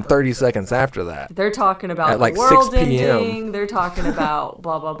idea. Even 30 seconds after that. They're talking about at like the world 6 p.m. ending. They're talking about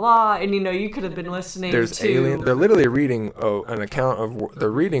blah, blah, blah. And, you could have been listening There's to... alien. They're literally reading an account of... They're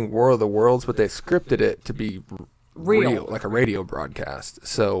reading War of the Worlds, but they scripted it to be real, like a radio broadcast.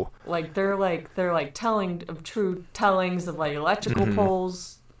 So... They're telling of true tellings of, like, electrical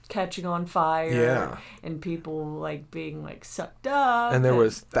poles... catching on fire and people being sucked up, and there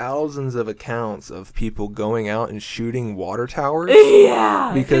was thousands of accounts of people going out and shooting water towers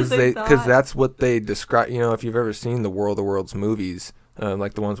because that's what they describe. If you've ever seen the War of the Worlds movies,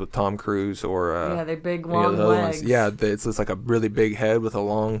 like the ones with Tom Cruise or they're big long legs. It's just like a really big head with a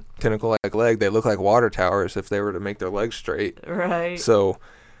long tentacle like leg. They look like water towers if they were to make their legs straight, right? So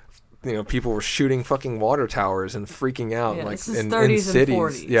people were shooting fucking water towers and freaking out, in cities. And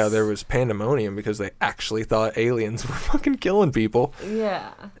 40s. Yeah, there was pandemonium because they actually thought aliens were fucking killing people.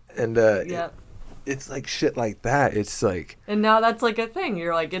 Yeah. And it's like shit like that. It's like, and now that's like a thing.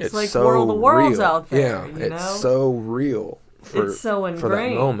 You're like, it's like so War of the Worlds real. out there. It's so real. It's so ingrained. For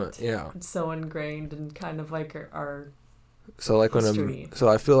that moment. Yeah. It's so ingrained and kind of like our. So like history. So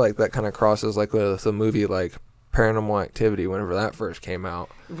I feel like that kind of crosses like with a movie like Paranormal Activity whenever that first came out.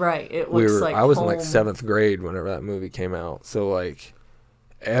 Right. It looks like I was in like 7th grade whenever that movie came out. So like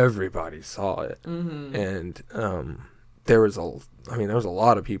everybody saw it. Mm-hmm. And there was a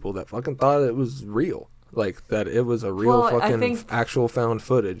lot of people that fucking thought it was real. Like that it was a real actual found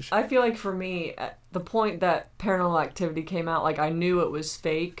footage. I feel like for me, at the point that Paranormal Activity came out, like I knew it was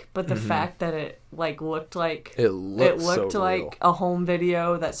fake, but the fact that it looked like it looked so like real. a home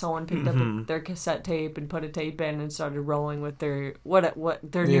video that someone picked up their cassette tape and put a tape in and started rolling with their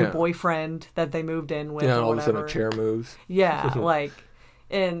their new boyfriend that they moved in with. Yeah, or all of a sudden whatever. a chair moves. Yeah, like.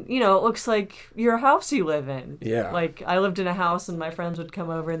 And, it looks like your house you live in. Yeah. Like, I lived in a house, and my friends would come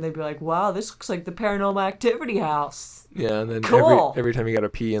over, and they'd be like, wow, this looks like the Paranormal Activity house. Yeah, and then cool. every time you got to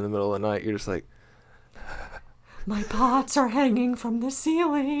pee in the middle of the night, you're just like... My pots are hanging from the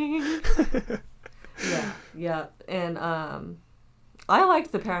ceiling. Yeah. And I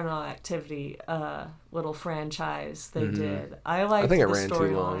liked the Paranormal Activity little franchise they did. I think it ran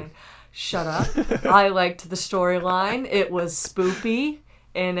too long. Shut up. I liked the storyline. It was spoopy.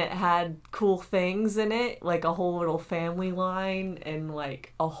 And it had cool things in it, like a whole little family line and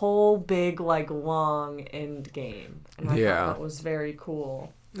like a whole big long end game. And I thought that was very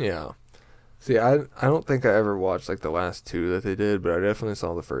cool. Yeah. See, I don't think I ever watched like the last 2 that they did, but I definitely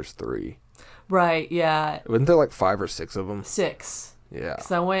saw the first 3. Right, yeah. Wasn't there like 5 or 6 of them? 6. Yeah.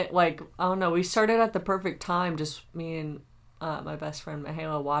 Because I went I don't know, we started at the perfect time, just me and my best friend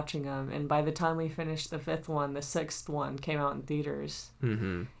Mihaela watching them, and by the time we finished the 5th one, the 6th one came out in theaters.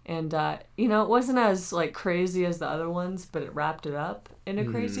 Mm-hmm. And it wasn't as crazy as the other ones, but it wrapped it up in a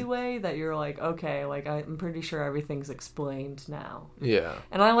crazy way that you're like, okay, I'm pretty sure everything's explained now. Yeah.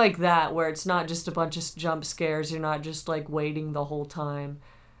 And I like that, where it's not just a bunch of jump scares. You're not just waiting the whole time.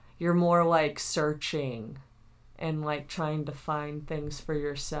 You're more searching and trying to find things for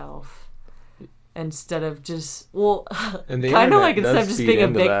yourself. Instead of just, kind of instead of just being a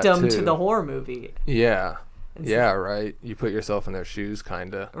victim to the horror movie. Yeah. Yeah, right. You put yourself in their shoes,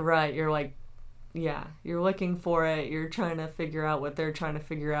 kind of. Right. You're you're looking for it. You're trying to figure out what they're trying to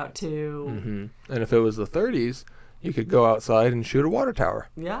figure out, too. Mm-hmm. And if it was the 30s, you could go outside and shoot a water tower.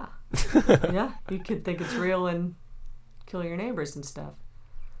 Yeah. Yeah. You could think it's real and kill your neighbors and stuff.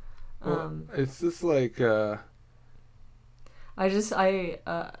 It's just like I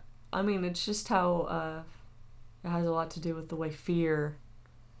mean, it's just how it has a lot to do with the way fear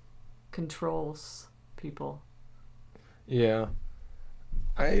controls people. Yeah.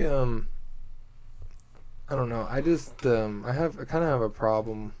 I don't know. I just I kind of have a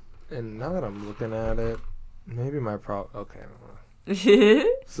problem, and now that I'm looking at it, maybe my problem. Okay.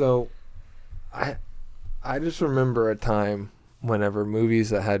 So, I just remember a time whenever movies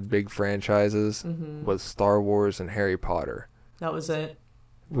that had big franchises was Star Wars and Harry Potter. That was it.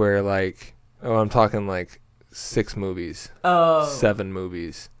 Where I'm talking like 6 movies. Oh. 7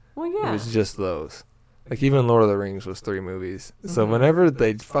 movies. Well, yeah. It was just those. Like, even Lord of the Rings was 3 movies. So whenever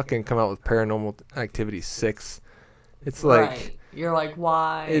they fucking come out with Paranormal Activity 6, it's like... Right. You're like,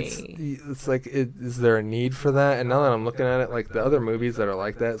 why? It's like, is there a need for that? And now that I'm looking at it, like, the other movies that are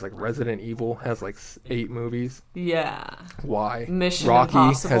like that, it's like Resident Evil has like 8 movies. Yeah. Why? Mission Rocky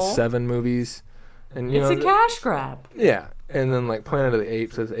Impossible has 7 movies. And it's a cash grab. Yeah. And then, like, Planet of the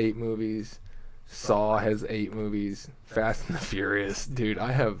Apes has 8 movies. Saw has 8 movies. Fast and the Furious. Dude,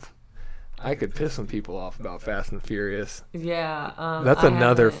 I could piss some people off about Fast and Furious. Yeah. That's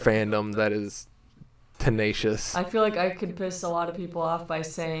another fandom that is tenacious. I feel like I could piss a lot of people off by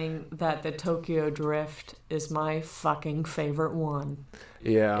saying that the Tokyo Drift is my fucking favorite one.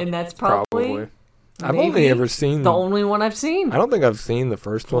 Yeah. And that's probably I've only ever seen... the only one I've seen. I don't think I've seen the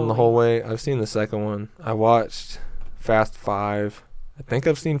first one the whole way. I've seen the second one. I watched Fast 5. I think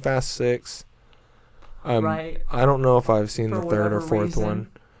I've seen Fast 6. Right. I don't know if I've seen the third or fourth one.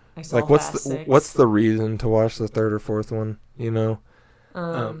 I saw what's the reason to watch the third or fourth one? You know.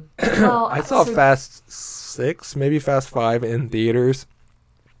 Well, I saw Fast 6, maybe Fast 5 in theaters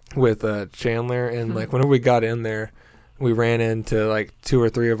with Chandler, and like whenever we got in there, we ran into like 2 or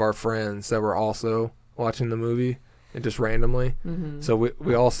 3 of our friends that were also watching the movie, and just randomly. So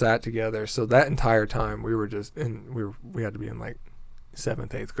we all sat together. So that entire time we were just we had to be in like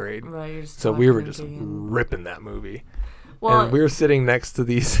 7th, 8th grade. Right. So we were just ripping that movie. Well, and we were sitting next to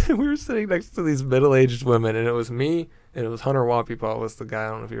these middle-aged women, and it was me, and it was Hunter Wapipaw was the guy. I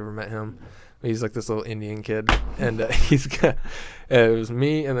don't know if you ever met him. He's like this little Indian kid, and it was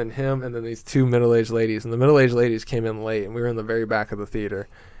me, and then him, and then these 2 middle-aged ladies. And the middle-aged ladies came in late, and we were in the very back of the theater,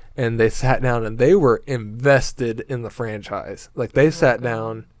 and they sat down, and they were invested in the franchise. Like, they sat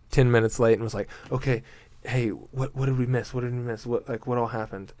down 10 minutes late and was like, okay, hey, what did we miss? What all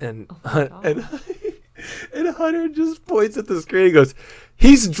happened? And and Hunter just points at the screen and goes,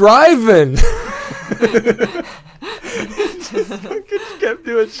 he's driving. Just fucking kept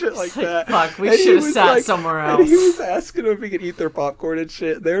doing shit like that. Fuck, we should have sat somewhere else. And he was asking them if he could eat their popcorn and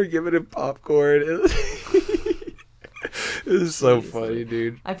shit. They were giving him popcorn. It was so funny,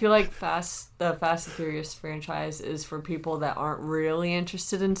 dude. I feel like the Fast and Furious franchise is for people that aren't really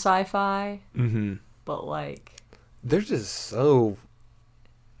interested in sci-fi. But like... they're just so...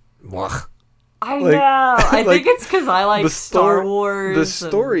 I know. I think it's because I like Star Wars. The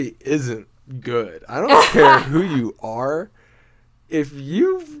story isn't good. I don't care who you are. If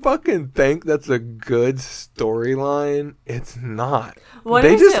you fucking think that's a good storyline, it's not.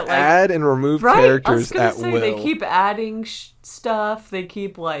 They just add and remove characters at will. They keep adding stuff. They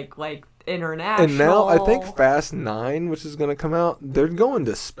keep like international. And now I think Fast 9, which is going to come out, they're going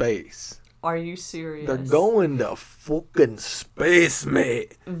to space. Are you serious? They're going to fucking space,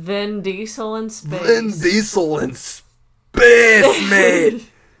 mate. Vin Diesel in space. Vin Diesel in space, mate.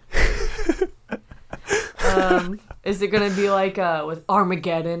 Is it going to be like with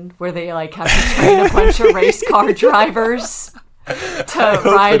Armageddon, where they like have to train a bunch of race car drivers to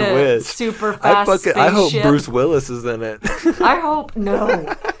ride a super fast spaceship? I hope Bruce Willis is in it. I hope no.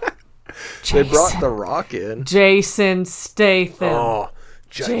 They brought The Rock in. Jason Statham. Oh.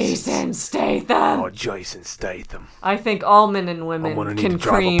 Jason Statham. Oh, Jason Statham. I think all men and women can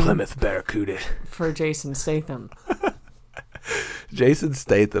cream a Plymouth Barracuda for Jason Statham. Jason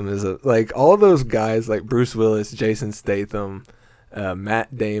Statham is all those guys like Bruce Willis, Jason Statham,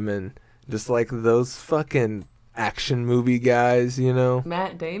 Matt Damon, just like those fucking action movie guys, you know?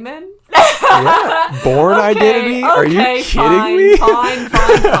 Matt Damon? Yeah. Born Identity? Are you kidding me?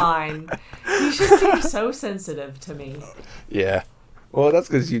 Fine. He just seems so sensitive to me. Yeah. Well, that's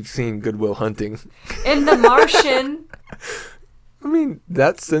because you've seen Good Will Hunting. In The Martian. I mean,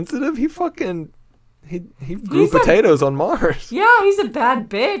 that's sensitive. He grew potatoes on Mars. Yeah, he's a bad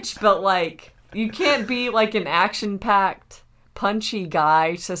bitch, but like, you can't be like an action-packed, punchy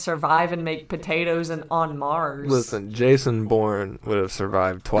guy to survive and make potatoes on Mars. Listen, Jason Bourne would have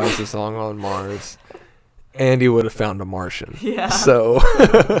survived twice as long on Mars, and he would have found a Martian. Yeah. So...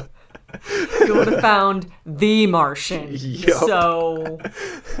 You would have found The Martian. Yup. So,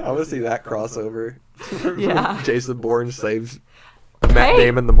 I want to see that crossover. Yeah. Jason Bourne saves Matt Hey,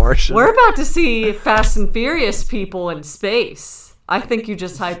 Damon, the Martian. we're about to see Fast and Furious people in space. I think you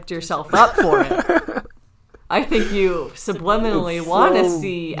just hyped yourself up for it. I think you subliminally It's want to so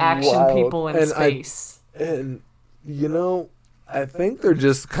see action wild. people in And space. And, you know, I think they're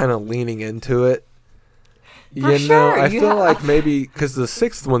just kind of leaning into it. For sure, I you feel have- like maybe because the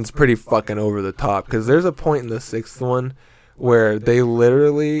sixth one's pretty fucking over the top. Because there's a point in the sixth one where they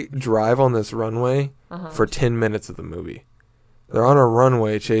literally drive on this runway for 10 minutes of the movie. They're on a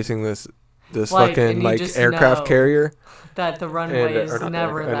runway chasing this Like, and fucking you just aircraft know carrier. That the runway is or not,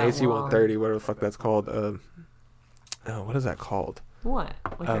 never an that AC-130, long. whatever the fuck that's called. What is that called? What?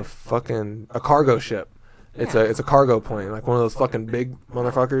 Like A cargo ship. It's a cargo plane, like one of those fucking big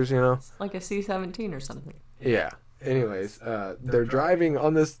motherfuckers, you know? like a C-17 or something. Yeah. Anyways, they're driving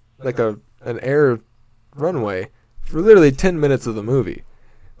on this like an air runway for literally 10 minutes of the movie.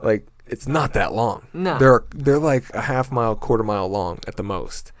 Like it's not that long. No. They're like a half mile, quarter mile long at the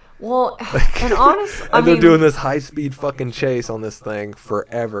most. Well, and honest, I And they're mean, doing this high speed fucking chase on this thing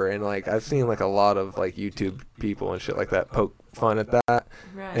forever. And like I've seen like a lot of like YouTube people and shit like that poke fun at that.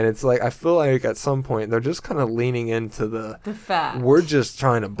 right. And it's like I feel like at some point they're just kind of leaning into the fact. we're just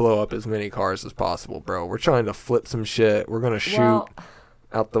trying to blow up as many cars as possible, bro. We're trying to flip some shit. We're gonna shoot Well,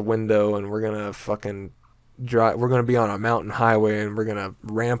 out the window and we're gonna fucking drive. We're gonna be on a mountain highway and we're gonna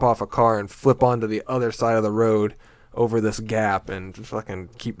ramp off a car and flip onto the other side of the road over this gap and just fucking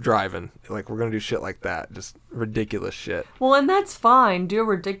keep driving. Like we're gonna do shit like that. Just ridiculous shit. well, and that's fine. Do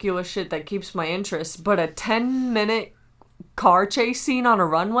ridiculous shit that keeps my interest. But a 10-minute car chase scene on a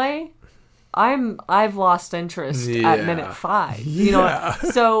runway, I've lost interest Yeah. at minute 5. You know, Yeah.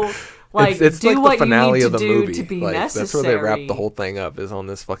 so like it's do like what the finale you of need the to do movie. to be Like, necessary. that's where they wrap the whole thing up is on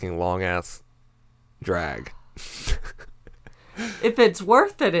this fucking long ass drag. If it's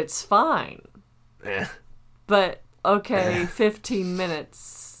worth it, it's fine. Eh. But okay, 15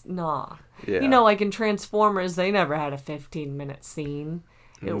 minutes, nah. Yeah. You know, like in Transformers, they never had a 15-minute scene.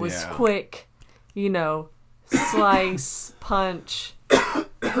 It was Yeah. quick, you know, slice, punch,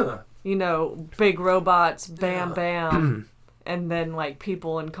 you know, big robots, bam, bam, and then like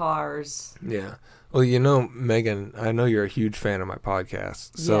people in cars. Yeah. Well, you know, Megan, I know you're a huge fan of my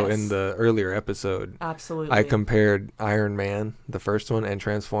podcast. So Yes. in the earlier episode, Absolutely. I compared Iron Man, the first one, and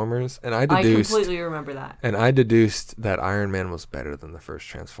Transformers, and I I deduced completely remember that. that Iron Man was better than the first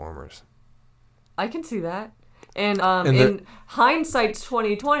Transformers. I can see that. And And in hindsight's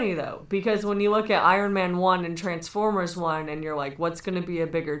 2020 though, because when you look at Iron Man 1 and Transformers 1 and you're like, what's going to be a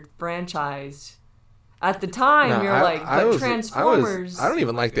bigger franchise? At the time, No, you're like, but Transformers. I don't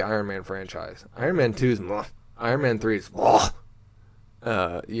even like the Iron Man franchise. Iron Man 2 is blah. Iron Man 3 is blah.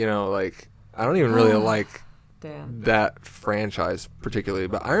 You know, like I don't even really like Damn. that franchise particularly,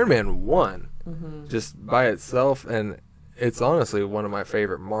 but Iron Man 1 Mm-hmm. just by itself, and it's honestly one of my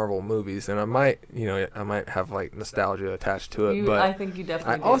favorite Marvel movies, and I might have like nostalgia attached to it, but I think you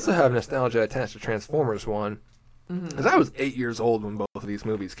definitely I do. also have nostalgia attached to Transformers 1 Mm-hmm. because I was 8 years old when both of these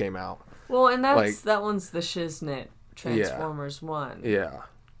movies came out. Well, and that's like- that one's the shiznit Transformers 1 Yeah.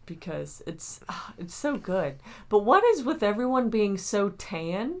 because it's so good. But what is with everyone being so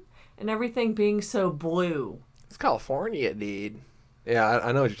tan and everything being so blue? It's California, dude. Yeah,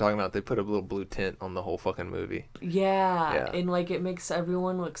 I know what you're talking about. They put a little blue tint on the whole fucking movie. Yeah, Yeah. and like it makes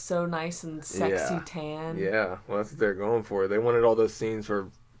everyone look so nice and sexy Yeah. tan. Yeah, well, that's what they're going for. They wanted all those scenes where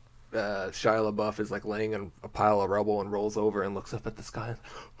Shia LaBeouf is like laying in a pile of rubble and rolls over and looks up at the sky.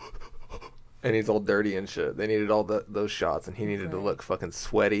 And he's all dirty and shit. They needed all those shots, and he needed to Right. look fucking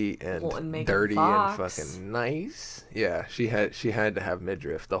sweaty and, Well, and Megan dirty Fox. and fucking nice. Yeah, she had to have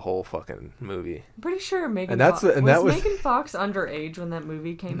midriff the whole fucking movie. I'm pretty sure Megan And that's Fox and that was Megan Fox underage when that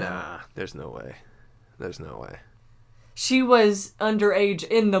movie came out. nah. There's no way. There's no way. She was underage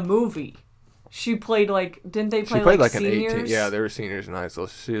in the movie. She played like didn't they play She played like seniors? an 18. Yeah, they were seniors in high school.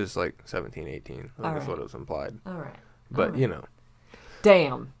 She was like 17, 18. I think that's Alright. what it was implied. All right. But Alright. you know,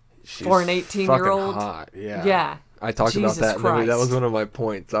 Damn. she's For an 18-year-old? fucking hot. Yeah. Yeah. I talked Jesus about that in the movie. That was Christ. one of my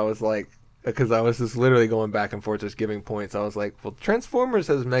points. I was like, because I was just literally going back and forth, just giving points. I was like, well, Transformers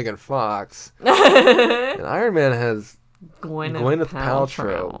has Megan Fox, and Iron Man has Gwyneth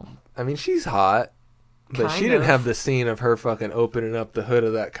Paltrow. I mean, she's hot, but she Kind didn't of. have the scene of her fucking opening up the hood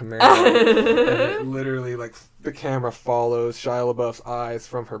of that Camaro. And it literally, like, the camera follows Shia LaBeouf's eyes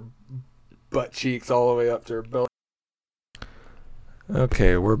from her butt cheeks all the way up to her belly.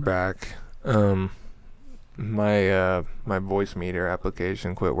 Okay, we're back. My voice meter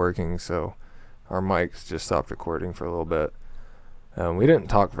application quit working, so our mics just stopped recording for a little bit. We didn't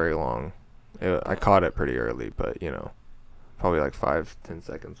talk very long. I caught it pretty early, but probably like 5-10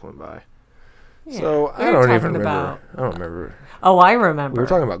 seconds went by. Yeah. So I don't even remember. I don't remember. Oh, I remember. We were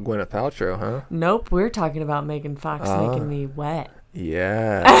talking about Gwyneth Paltrow, huh? Nope, we were talking about Megan Fox making me wet.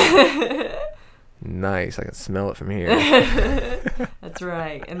 Yeah. Nice. I can smell it from here. That's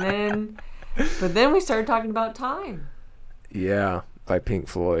right. But then we started talking about Time. Yeah, by Pink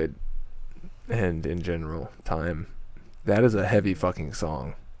Floyd, and in general, Time. That is a heavy fucking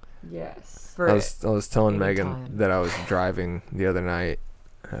song. Yes. I was telling Megan that I was driving the other night.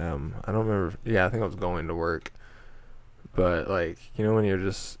 I don't remember. Yeah, I think I was going to work. But like, when you're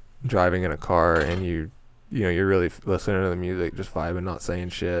just driving in a car and you're really listening to the music, just vibing, not saying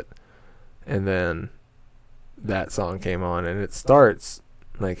shit. And then that song came on, and it starts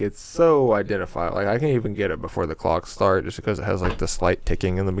like, it's so identifiable. Like, I can't even get it before the clocks start, just because it has like the slight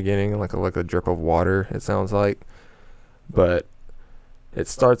ticking in the beginning, like a drip of water, it sounds like. But it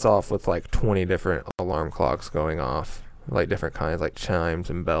starts off with like 20 different alarm clocks going off, like different kinds, like chimes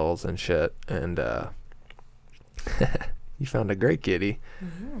and bells and shit. And you found a great kitty.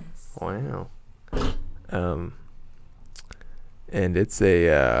 Yes. Wow. And it's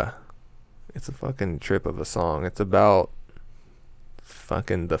a fucking trip of a song. It's about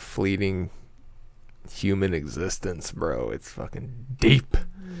fucking the fleeting human existence, bro. It's fucking deep.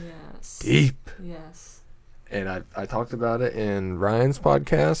 Yes. Deep. Yes. And I talked about it in Ryan's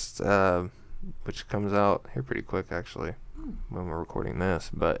podcast, which comes out here pretty quick, actually, when we're recording this.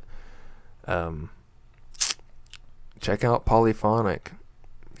 But check out Polyphonic.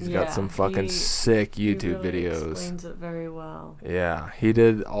 He's got some fucking sick YouTube videos. Explains it very well. Yeah, he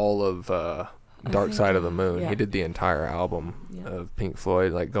did all of Dark Side of the Moon. Yeah. He did the entire album of Pink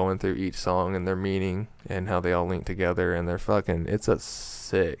Floyd, like going through each song and their meaning and how they all link together. And it's a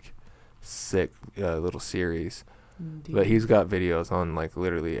sick little series. Indeed. But he's got videos on like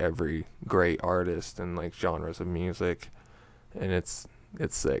literally every great artist and like genres of music, and it's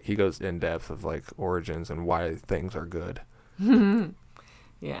sick. He goes in depth of like origins and why things are good.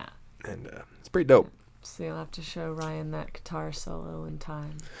 Yeah. And it's pretty dope. So you'll have to show Ryan that guitar solo in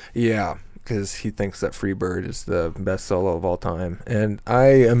Time. Yeah, because he thinks that Freebird is the best solo of all time. And I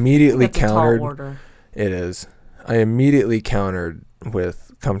immediately countered. Tall order. It is. I immediately countered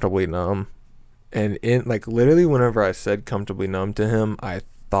with Comfortably Numb. And in like literally whenever I said Comfortably Numb to him, I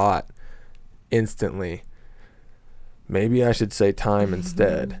thought instantly, maybe I should say Time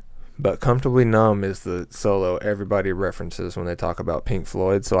instead. But Comfortably Numb is the solo everybody references when they talk about Pink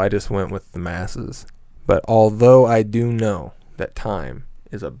Floyd, so I just went with the masses. But although I do know that Time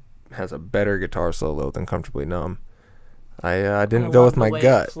has a better guitar solo than Comfortably Numb, I didn't go with my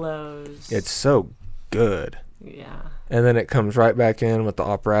gut. It's so good. Yeah. And then it comes right back in with the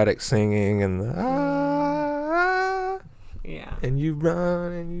operatic singing and the yeah. And you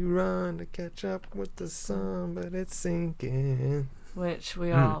run to catch up with the sun, but it's sinking. Which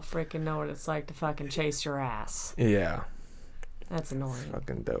we all freaking know what it's like to fucking chase your ass. Yeah. That's annoying.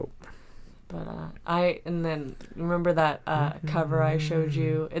 Fucking dope. But and then remember that cover I showed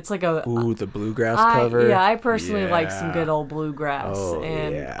you? It's like the bluegrass cover. Yeah, I personally like some good old bluegrass. Oh,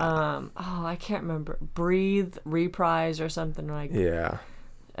 and yeah. I can't remember. Breathe, Reprise or something like that. Yeah.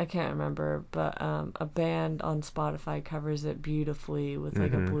 I can't remember, but a band on Spotify covers it beautifully with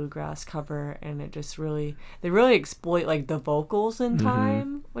like a bluegrass cover, and it just they really exploit like the vocals in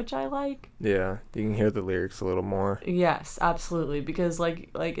Time, which I like. Yeah, you can hear the lyrics a little more. Yes, absolutely, because like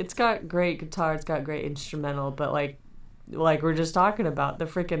it's got great guitar, it's got great instrumental, but like we're just talking about, the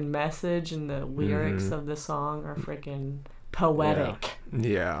freaking message and the lyrics of the song are freaking poetic.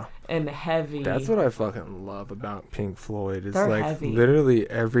 Yeah. And heavy. That's what I fucking love about Pink Floyd. It's They're like heavy. Literally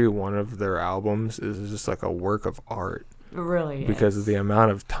every one of their albums is just like a work of art. It really because is. of the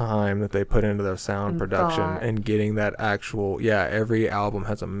amount of time that they put into their sound and production thought. And getting that actual, every album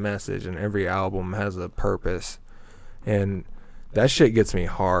has a message and every album has a purpose. And that shit gets me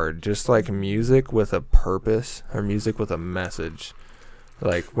hard. Just like music with a purpose or music with a message.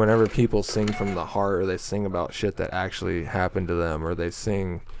 Like whenever people sing from the heart, or they sing about shit that actually happened to them, or they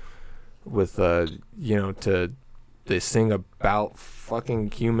sing with they sing about fucking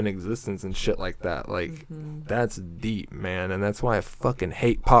human existence and shit like that. Like that's deep, man, and that's why I fucking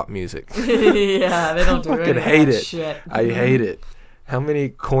hate pop music. Yeah, they don't do fucking any hate of that it. Shit. I hate it. How many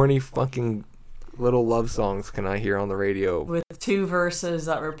corny fucking little love songs can I hear on the radio with two verses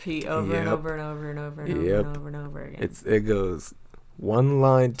that repeat over and over and over and over and over and over and over again? It goes 1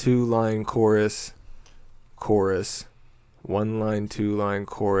 line, 2 line, chorus, 1 line, 2 line,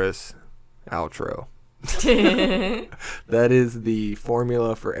 chorus, outro. That is the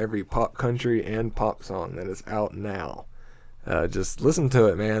formula for every pop country and pop song that is out now. just listen to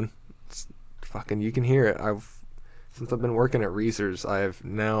it, man. You can hear it. Since I've been working at Reese's, I've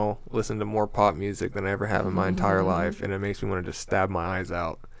now listened to more pop music than I ever have in my entire life, and it makes me want to just stab my eyes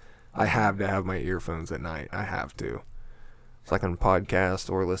out. I have to have my earphones at night. I have to. So I can podcast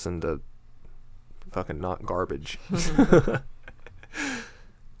or listen to fucking not garbage.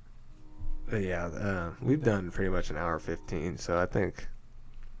 But yeah, we've done pretty much an hour 15, so I think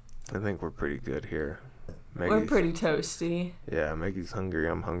we're pretty good here. We're pretty toasty. Yeah, Maggie's hungry.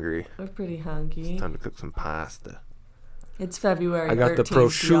 I'm hungry. We're pretty hungry. It's time to cook some pasta. It's February 13th, I got the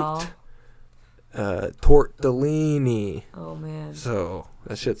prosciutto tortellini. Oh, man. So,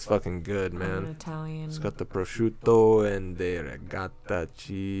 that shit's fucking good, man. I'm Italian. It's got the prosciutto and the regatta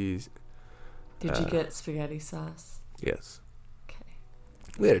cheese. Did you get spaghetti sauce? Yes. Okay.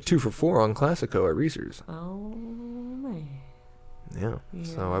 We had a 2 for $4 on Classico at Reese's. Oh, man. Yeah.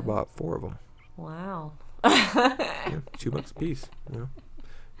 So I bought 4 of them. Wow. Yeah, $2 a piece. You know,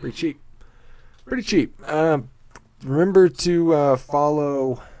 pretty cheap. Pretty cheap. Remember to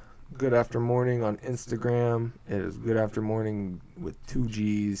follow Good After Morning on Instagram. It is Good After Morning with 2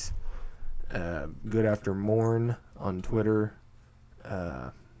 G's. Good After Morn on Twitter.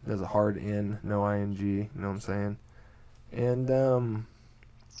 There's a hard N, no ing. You know what I'm saying? And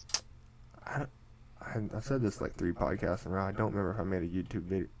I've said this like 3 podcasts in a row. I don't remember if I made a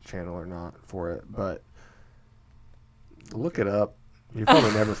YouTube channel or not for it, but look it up. You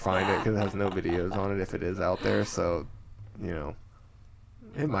probably never find it because it has no videos on it if it is out there. So, you know,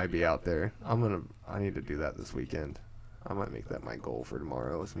 it might be out there. I need to do that this weekend. I might make that my goal for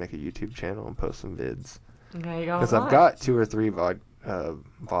tomorrow is make a YouTube channel and post some vids. Okay, you got because I've got 2 or 3 VODs of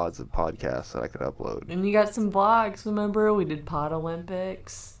podcasts that I could upload. And you got some vlogs. Remember, we did Pod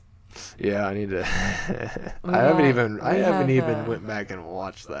Olympics. Yeah, I need to. I haven't even went back and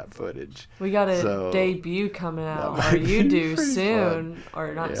watched that footage. We got a debut coming out, or you do soon, fun.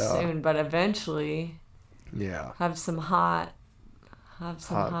 Or not soon, but eventually. Yeah. Have some hot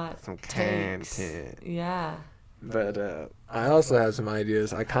content. Yeah. But I also have some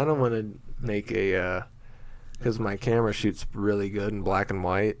ideas. I kind of want to make because my camera shoots really good in black and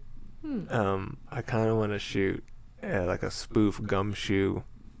white. I kind of want to shoot like a spoof Gumshoe.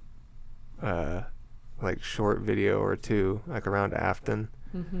 Like short video or 2, like around Afton.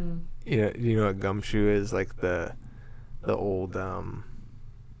 Mm-hmm. You know what Gumshoe is? Like the old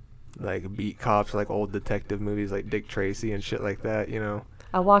like beat cops, like old detective movies, like Dick Tracy and shit like that. You know.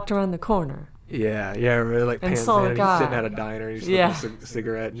 I walked around the corner. Yeah, really like and saw he's sitting at a diner, and he's smoking a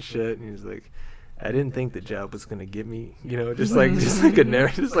cigarette and shit, and he's like, I didn't think the job was gonna get me, you know, just like a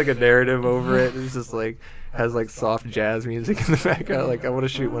narrative over it. It's just like has like soft jazz music in the background. Like I want to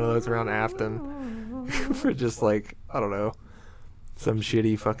shoot one of those around Afton for just like I don't know, some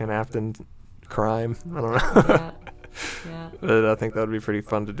shitty fucking Afton crime. I don't know. Yeah. But I think that would be pretty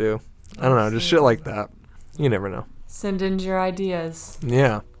fun to do. I don't know, just shit like that. You never know. Send in your ideas.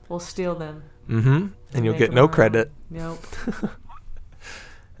 Yeah. We'll steal them. Mm-hmm. And you'll get no credit. Nope.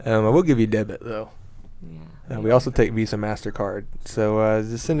 I will give you debit though. Yeah. We also take Visa, MasterCard. So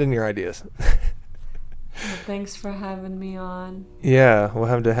just send in your ideas. Well, thanks for having me on. Yeah, we'll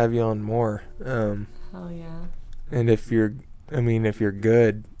have to have you on more. Hell yeah. And if you're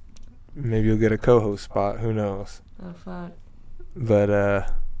good, maybe you'll get a co-host spot. Who knows? Oh fuck. But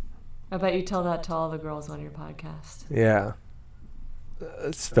I bet you tell that to all the girls on your podcast. Yeah.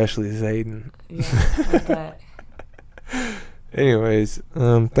 Especially Zayden. Yeah, I bet. Anyways,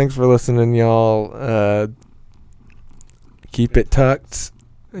 thanks for listening, y'all. Keep it tucked.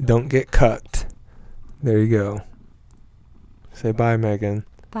 Don't get cucked. There you go. Say bye, Megan.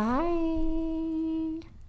 Bye.